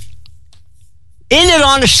less in it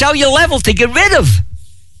on a cellular level to get rid of.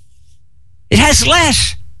 It has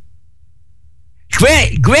less.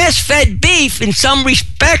 Grass-fed beef, in some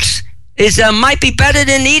respects, might be better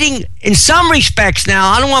than eating. In some respects,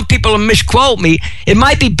 now I don't want people to misquote me. It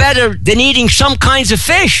might be better than eating some kinds of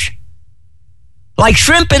fish, like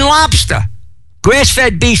shrimp and lobster.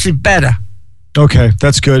 Grass-fed beef is better. Okay,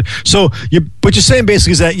 that's good. So, what you're saying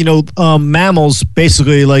basically is that mammals,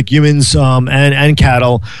 basically like humans and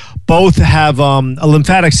cattle, both have a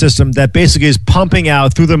lymphatic system that basically is pumping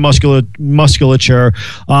out through their musculature,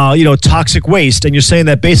 toxic waste. And you're saying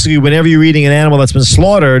that basically whenever you're eating an animal that's been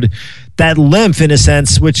slaughtered, that lymph, in a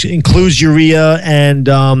sense, which includes urea and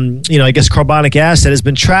I guess carbonic acid, has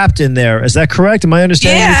been trapped in there. Is that correct? Am I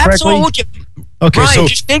understanding you correctly? Yeah, absolutely. Okay, Brian, so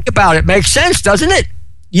just think about it. Makes sense, doesn't it?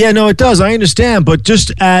 Yeah, no, it does. I understand. But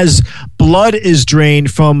just as blood is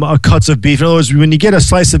drained from cuts of beef, in other words, when you get a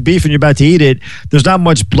slice of beef and you're about to eat it, there's not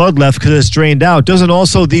much blood left because it's drained out. Doesn't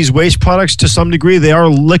also these waste products, to some degree, they are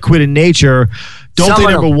liquid in nature. Don't they,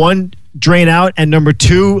 number one, drain out, and number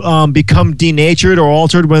two, become denatured or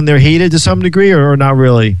altered when they're heated to some degree, or not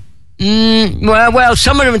really? Well,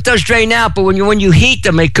 some of them it does drain out, but when you heat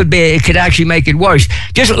them, it could actually make it worse.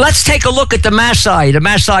 Just let's take a look at the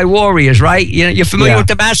Maasai warriors, right? You're familiar with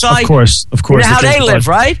the Maasai? Of course. You know how they live,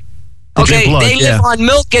 right? They live on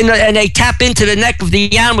milk and they tap into the neck of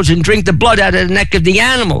the animals and drink the blood out of the neck of the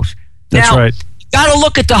animals. That's right. You got to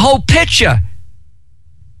look at the whole picture.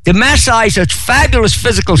 The Maasai are fabulous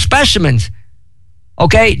physical specimens.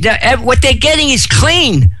 Okay, what they're getting is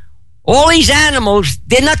clean. All these animals,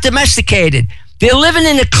 they're not domesticated. They're living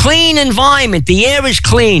in a clean environment. The air is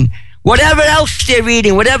clean. Whatever else they're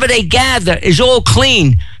eating, whatever they gather is all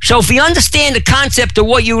clean. So if you understand the concept of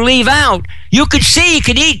what you leave out, you could see you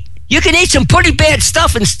can eat some pretty bad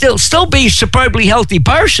stuff and still be a superbly healthy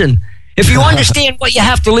person if you understand what you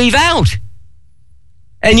have to leave out.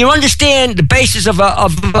 And you understand the basis of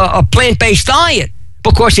a plant-based diet.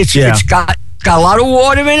 Because it's got a lot of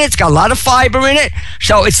water in it. It's got a lot of fiber in it.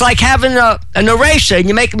 So it's like having an eraser, and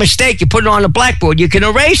you make a mistake, you put it on a blackboard, you can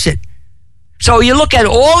erase it. So you look at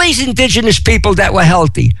all these indigenous people that were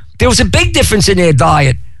healthy. There was a big difference in their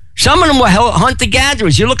diet. Some of them were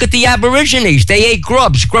hunter-gatherers. You look at the Aborigines. They ate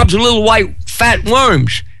grubs. Grubs are little white, fat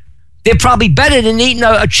worms. They're probably better than eating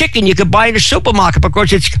a chicken you could buy in a supermarket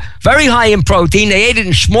because it's very high in protein. They ate it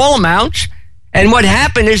in small amounts. And what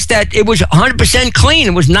happened is that it was 100% clean.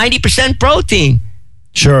 It was 90% protein.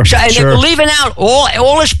 Sure. And they were leaving out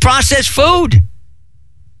all this processed food.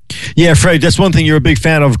 Yeah, Fred, that's one thing you're a big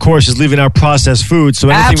fan of course, is leaving out processed food. So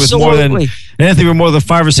anything with more than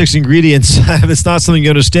 5 or 6 ingredients, if it's not something you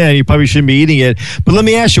understand, you probably shouldn't be eating it. But let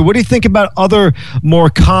me ask you, what do you think about other more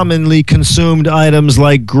commonly consumed items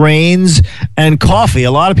like grains and coffee?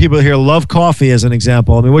 A lot of people here love coffee as an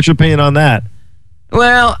example. I mean, what's your opinion on that?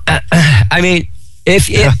 Well, I mean,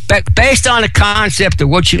 based on the concept of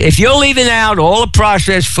if you're leaving out all the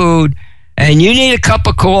processed food and you need a cup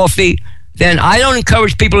of coffee, then I don't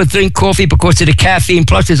encourage people to drink coffee because of the caffeine.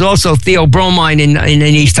 Plus, there's also theobromine in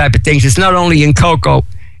these type of things. It's not only in cocoa,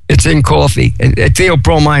 it's in coffee. And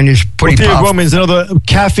theobromine is pretty powerful. Theobromine is another.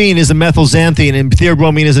 Caffeine is a methylxanthine, and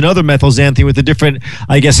theobromine is another methylxanthine with a different,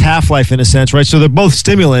 I guess, half-life in a sense, right? So they're both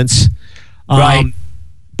stimulants. Right.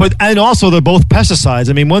 And also they're both pesticides.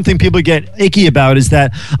 I mean, one thing people get icky about is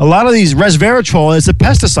that a lot of these resveratrol is a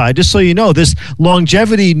pesticide. Just so you know, this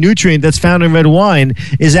longevity nutrient that's found in red wine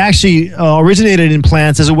is actually originated in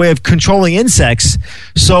plants as a way of controlling insects.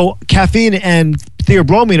 So caffeine and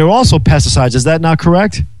theobromine are also pesticides. Is that not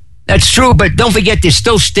correct? That's true, but don't forget there's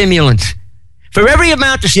still stimulants. For every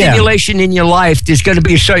amount of stimulation in your life, there's going to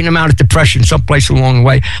be a certain amount of depression someplace along the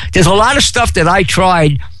way. There's a lot of stuff that I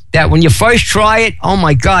tried that when you first try it, oh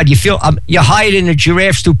my God, you feel you're higher than a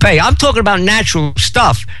giraffe's toupee. I'm talking about natural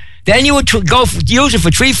stuff. Then you would use it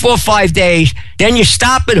for 3, 4, 5 days. Then you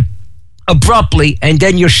stop it abruptly, and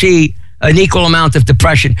then you'll see an equal amount of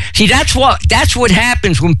depression. See, that's what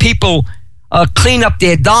happens when people clean up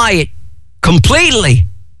their diet completely.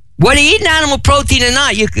 Whether you eat animal protein or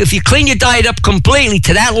not, if you clean your diet up completely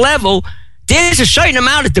to that level, there's a certain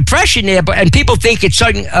amount of depression there, and people think it's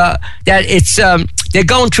certain that it's they're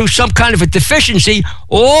going through some kind of a deficiency,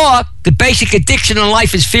 or the basic addiction in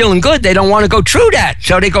life is feeling good. They don't want to go through that,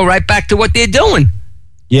 so they go right back to what they're doing.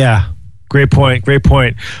 Yeah, great point.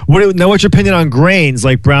 Now, what's your opinion on grains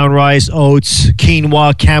like brown rice, oats,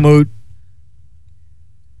 quinoa, kamut?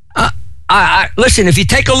 Listen, if you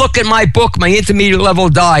take a look at my book, my intermediate level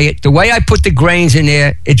diet, the way I put the grains in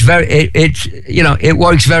there, it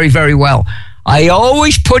works very, very well. I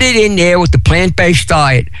always put it in there with the plant-based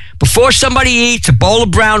diet. Before somebody eats a bowl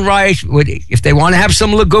of brown rice, if they want to have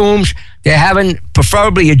some legumes, they're having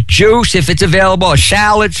preferably a juice if it's available, a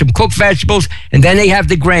salad, some cooked vegetables, and then they have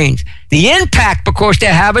the grains. The impact, because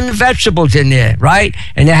they're having the vegetables in there, right?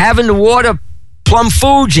 And they're having the water plum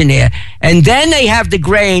foods in there. And then they have the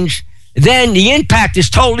grains. then the impact is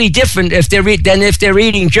totally different than if they're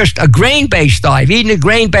eating just a grain-based diet. Eating a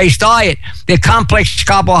grain-based diet, they're complex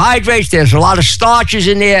carbohydrates. There's a lot of starches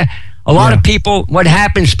in there. A lot of people, what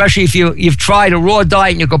happens, especially if you've tried a raw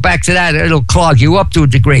diet and you go back to that, it'll clog you up to a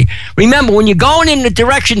degree. Remember, when you're going in the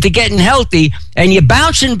direction to getting healthy and you're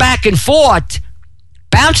bouncing back and forth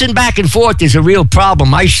is a real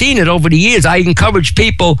problem. I've seen it over the years. I encourage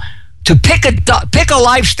people to pick a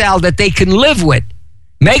lifestyle that they can live with.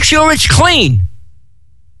 Make sure it's clean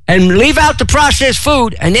and leave out the processed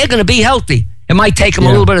food, and they're going to be healthy. It might take them a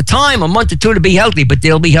little bit of time, a month or two, to be healthy, but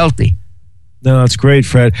they'll be healthy. No, that's great,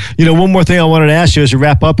 Fred. One more thing I wanted to ask you as we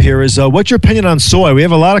wrap up here is what's your opinion on soy? We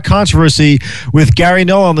have a lot of controversy with Gary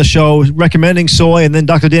Null on the show recommending soy, and then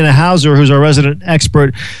Dr. Dana Hauser, who's our resident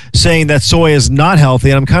expert, saying that soy is not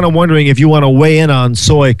healthy. And I'm kind of wondering if you want to weigh in on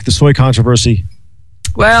the soy controversy.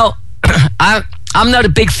 Well, I'm not a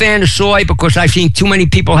big fan of soy because I've seen too many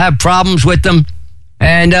people have problems with them.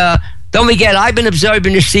 And don't forget, I've been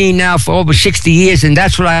observing this scene now for over 60 years, and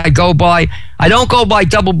that's what I go by. I don't go by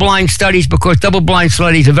double-blind studies because double-blind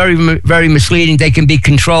studies are very, very misleading. They can be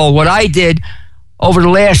controlled. What I did over the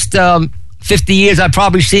last 50 years, I've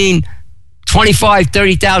probably seen 25,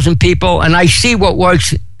 30,000 people, and I see what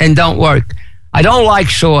works and don't work. I don't like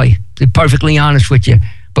soy, to be perfectly honest with you.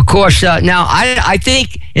 Because now I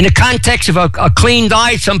think in the context of a clean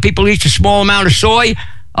diet, some people eat a small amount of soy.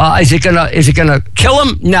 Is it gonna kill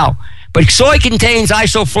them? No. But soy contains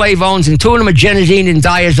isoflavones, and two of them are genistein and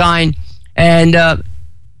diazine, and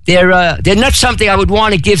they're not something I would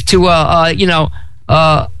want to give to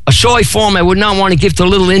a soy form. I would not want to give to a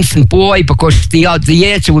little infant boy because the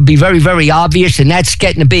answer would be very, very obvious, and that's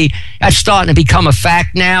starting to become a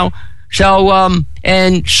fact now. So,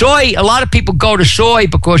 and soy, a lot of people go to soy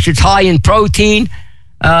because it's high in protein.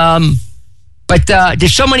 But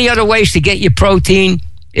there's so many other ways to get your protein.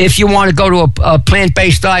 If you want to go to a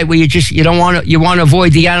plant-based diet where you want to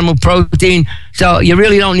avoid the animal protein, so you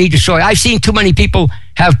really don't need the soy. I've seen too many people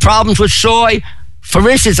have problems with soy. For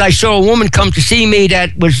instance, I saw a woman come to see me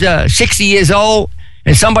that was 60 years old,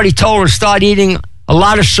 and somebody told her to start eating a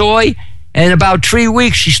lot of soy, and in about 3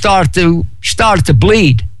 weeks she started to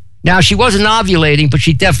bleed. Now, she wasn't ovulating, but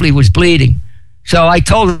she definitely was bleeding. So I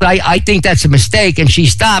told her, I think that's a mistake, and she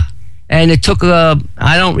stopped, and it took, I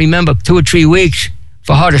don't remember, 2 or 3 weeks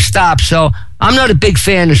for her to stop. So I'm not a big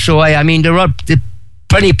fan of soy. I mean, there are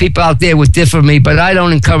plenty of people out there would differ me, but I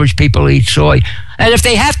don't encourage people to eat soy. And if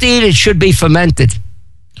they have to eat it, it should be fermented.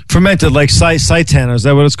 Fermented, like seitan, is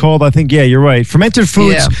that what it's called? I think, yeah, you're right. Fermented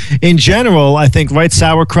foods in general, I think, right?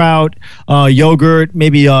 Sauerkraut, yogurt,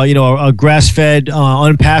 maybe a grass-fed,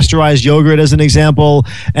 unpasteurized yogurt as an example,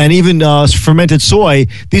 and even fermented soy.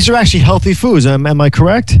 These are actually healthy foods. Am I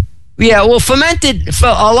correct? Yeah, well, fermented, for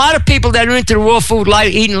a lot of people that are into the raw food,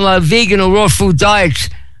 like eating vegan or raw food diets,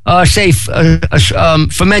 say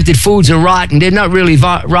fermented foods are rotten. They're not really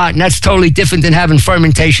rotten. That's totally different than having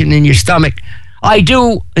fermentation in your stomach. I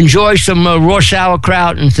do enjoy some raw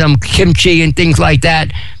sauerkraut and some kimchi and things like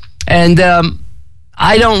that. And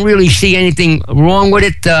I don't really see anything wrong with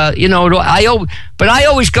it. But I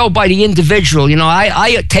always go by the individual.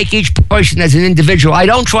 I take each person as an individual. I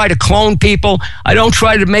don't try to clone people. I don't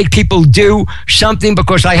try to make people do something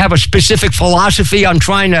because I have a specific philosophy I'm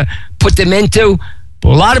trying to put them into. But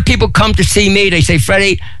a lot of people come to see me. They say,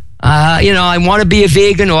 Freddie, I want to be a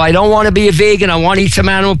vegan, or I don't want to be a vegan. I want to eat some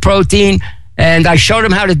animal protein. And I showed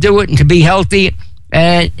them how to do it and to be healthy.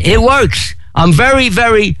 And it works. I'm very,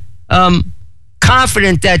 very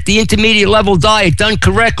confident that the intermediate level diet done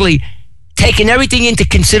correctly, taking everything into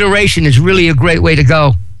consideration, is really a great way to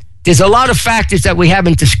go. There's a lot of factors that we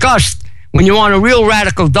haven't discussed. When you're on a real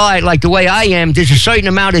radical diet like the way I am, there's a certain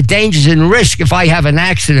amount of dangers and risk if I have an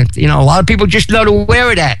accident. A lot of people just not aware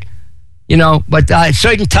of that. But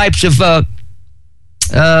certain types of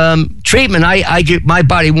treatment, my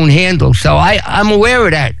body won't handle. So I'm aware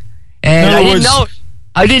of that. And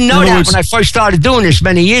I didn't know that when I first started doing this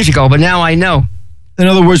many years ago, but now I know. In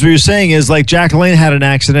other words, what you're saying is, like, Jack LaLanne had an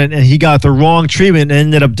accident and he got the wrong treatment and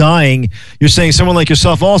ended up dying. You're saying someone like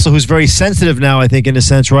yourself also, who's very sensitive now, I think, in a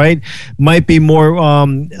sense, right, might be more,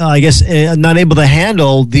 not able to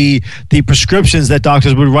handle the prescriptions that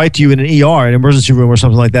doctors would write to you in an ER, an emergency room or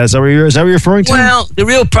something like that. Is that what you're referring to? Well, the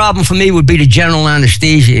real problem for me would be the general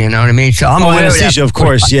anesthesia, you know what I mean? So I'm aware anesthesia, of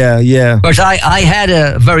course, yeah. Because I had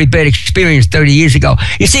a very bad experience 30 years ago.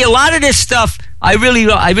 You see, a lot of this stuff, I really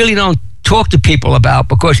don't talk to people about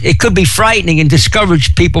because it could be frightening and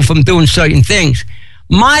discourage people from doing certain things.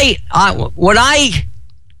 What I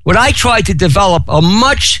try to develop a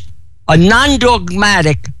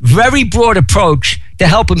non-dogmatic, very broad approach to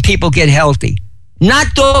helping people get healthy.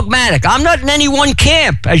 not dogmatic. I'm not in any one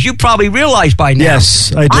camp, as you probably realize by now.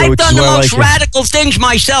 Yes, I do. I've done the most radical things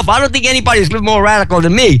myself. I don't think anybody's lived more radical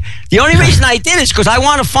than me. The only reason I did it is because I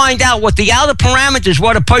want to find out what the outer parameters,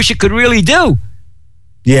 what a person could really do.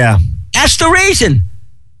 Yeah. That's the reason.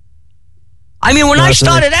 I mean, when I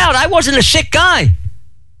started out, I wasn't a sick guy.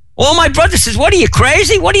 All my brothers says, what are you,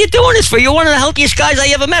 crazy? What are you doing this for? You're one of the healthiest guys I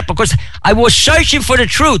ever met, because I was searching for the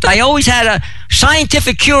truth. I always had a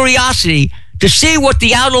scientific curiosity to see what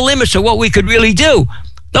the outer limits of what we could really do.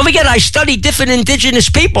 Don't forget, I studied different indigenous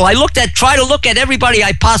people. I tried to look at everybody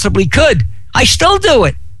I possibly could. I still do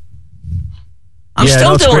it.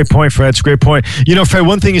 That's a great point, Fred. It's a great point. You know, Fred,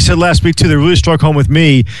 one thing you said last week, too, that really struck home with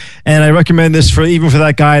me, and I recommend this even for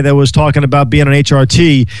that guy that was talking about being on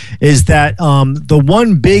HRT, is that the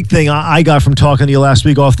one big thing I got from talking to you last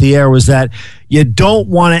week off the air was that you don't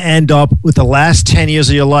want to end up with the last 10 years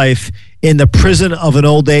of your life in the prison of an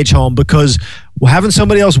old age home, because having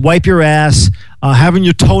somebody else wipe your ass, having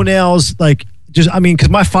your toenails, because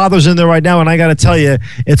my father's in there right now, and I got to tell you,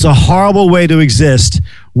 it's a horrible way to exist,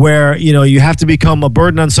 where you have to become a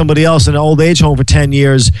burden on somebody else in an old age home for 10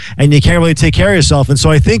 years, and you can't really take care of yourself. And so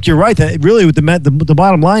I think you're right that really the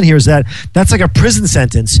bottom line here is that that's like a prison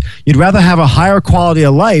sentence. You'd rather have a higher quality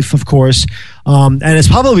of life, of course, and it's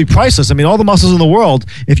probably priceless. I mean, all the muscles in the world,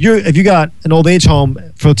 if you got an old age home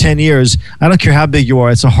for 10 years, I don't care how big you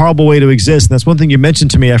are, it's a horrible way to exist. And that's one thing you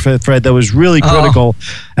mentioned to me, Fred, that was really critical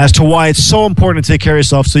as to why it's so important to take care of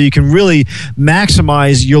yourself, so you can really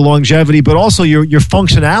maximize your longevity, but also your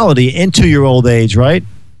functionality into your old age, right?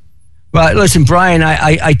 Well, listen, Brian,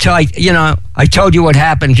 I told you what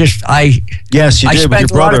happened. Yes, you did with your brother. I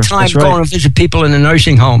spent a lot of time going to visit people in the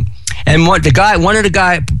nursing home, and one of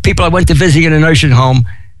the people I went to visit in a nursing home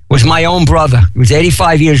was my own brother. He was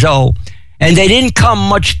 85 years old, and they didn't come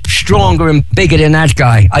much stronger and bigger than that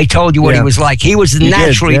guy. I told you what he was like. He was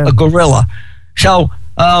naturally a gorilla. So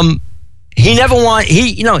he didn't want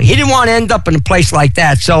to end up in a place like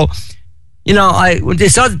that. So.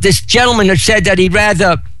 This gentleman that said that he'd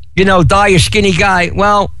rather, die a skinny guy.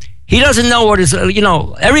 Well, he doesn't know what is,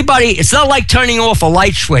 everybody, it's not like turning off a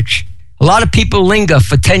light switch. A lot of people linger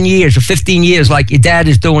for 10 years or 15 years like your dad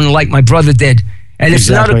is doing, like my brother did. And it's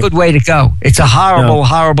not a good way to go. It's a horrible,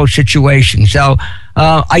 horrible situation. So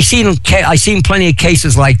I've seen plenty of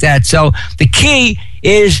cases like that. So the key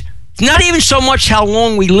is not even so much how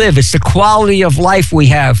long we live. It's the quality of life we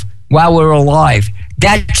have while we're alive.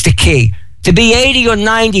 That's the key. To be 80 or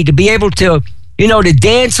 90, to be able to, to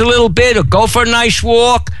dance a little bit or go for a nice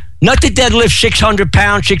walk, not to deadlift 600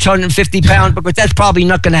 pounds, 650 pounds, because that's probably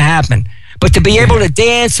not going to happen. But to be able to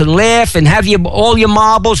dance and laugh and have all your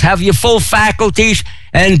marbles, have your full faculties,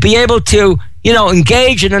 and be able to,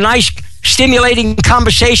 engage in a nice, stimulating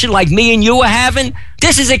conversation like me and you are having,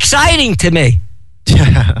 this is exciting to me.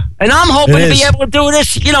 And I'm hoping to be able to do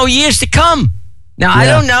this, years to come. Now, I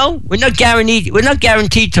don't know. We're not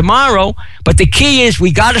guaranteed tomorrow, but the key is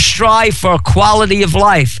we got to strive for a quality of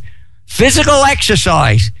life. Physical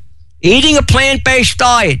exercise, eating a plant-based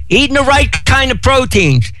diet, eating the right kind of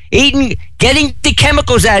proteins, getting the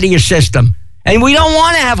chemicals out of your system. And we don't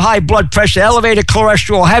want to have high blood pressure, elevated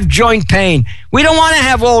cholesterol, have joint pain. We don't want to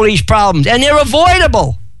have all these problems, and they're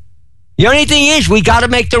avoidable. The only thing is we got to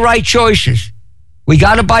make the right choices. We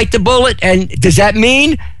got to bite the bullet, and does that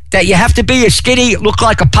mean that you have to be a skinny, look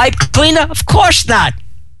like a pipe cleaner? Of course not.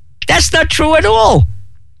 That's not true at all.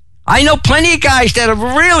 I know plenty of guys that are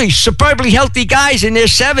really superbly healthy guys in their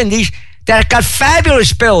 70s that got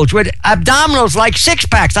fabulous builds with abdominals like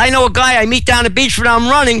six-packs. I know a guy I meet down the beach when I'm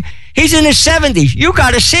running. He's in his 70s. You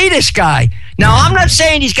got to see this guy. Now, I'm not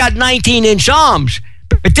saying he's got 19-inch arms,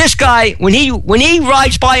 but this guy, when he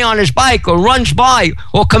rides by on his bike or runs by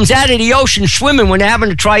or comes out of the ocean swimming when they're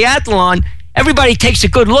having a triathlon, everybody takes a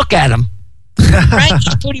good look at him.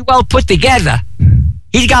 Frankie's pretty well put together.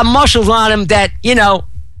 He's got muscles on him that,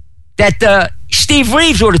 Steve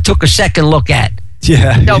Reeves would have took a second look at.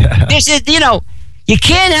 This is, you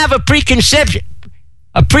can't have a preconception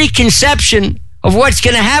of what's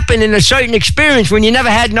going to happen in a certain experience when you never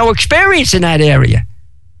had no experience in that area.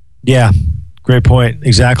 Yeah, great point.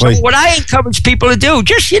 Exactly. So what I encourage people to do,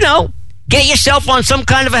 just, get yourself on some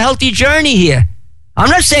kind of a healthy journey here. I'm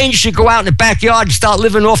not saying you should go out in the backyard and start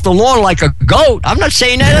living off the lawn like a goat. I'm not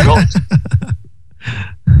saying that at all.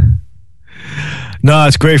 No,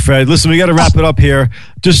 it's great, Fred. Listen, we got to wrap it up here.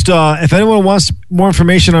 Just if anyone wants more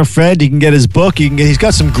information on Fred, you can get his book. He's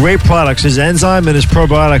got some great products. His enzyme and his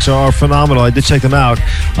probiotics are phenomenal. I did check them out.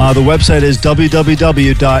 The website is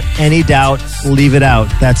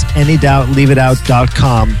www.anydoubtleaveitout. That's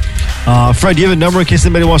anydoubtleaveitout.com. Fred, do you have a number in case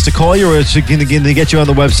anybody wants to call you, or is it going to get you on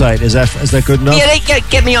the website? Is that good enough? Yeah, they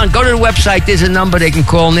get me on. Go to the website. There's a number they can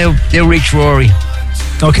call, and they'll reach Rory.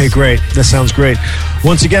 Okay, great. That sounds great.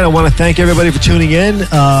 Once again, I want to thank everybody for tuning in.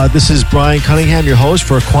 This is Brian Cunningham, your host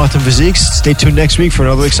for Quantum Physiques. Stay tuned next week for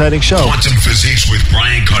another exciting show. Quantum Physiques with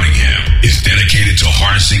Brian Cunningham is dedicated to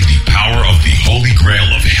harnessing the power of the holy grail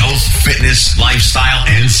of health, fitness, lifestyle,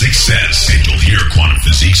 and success. And you'll hear Quantum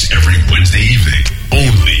Physiques every Wednesday evening,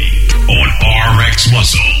 only on RX1.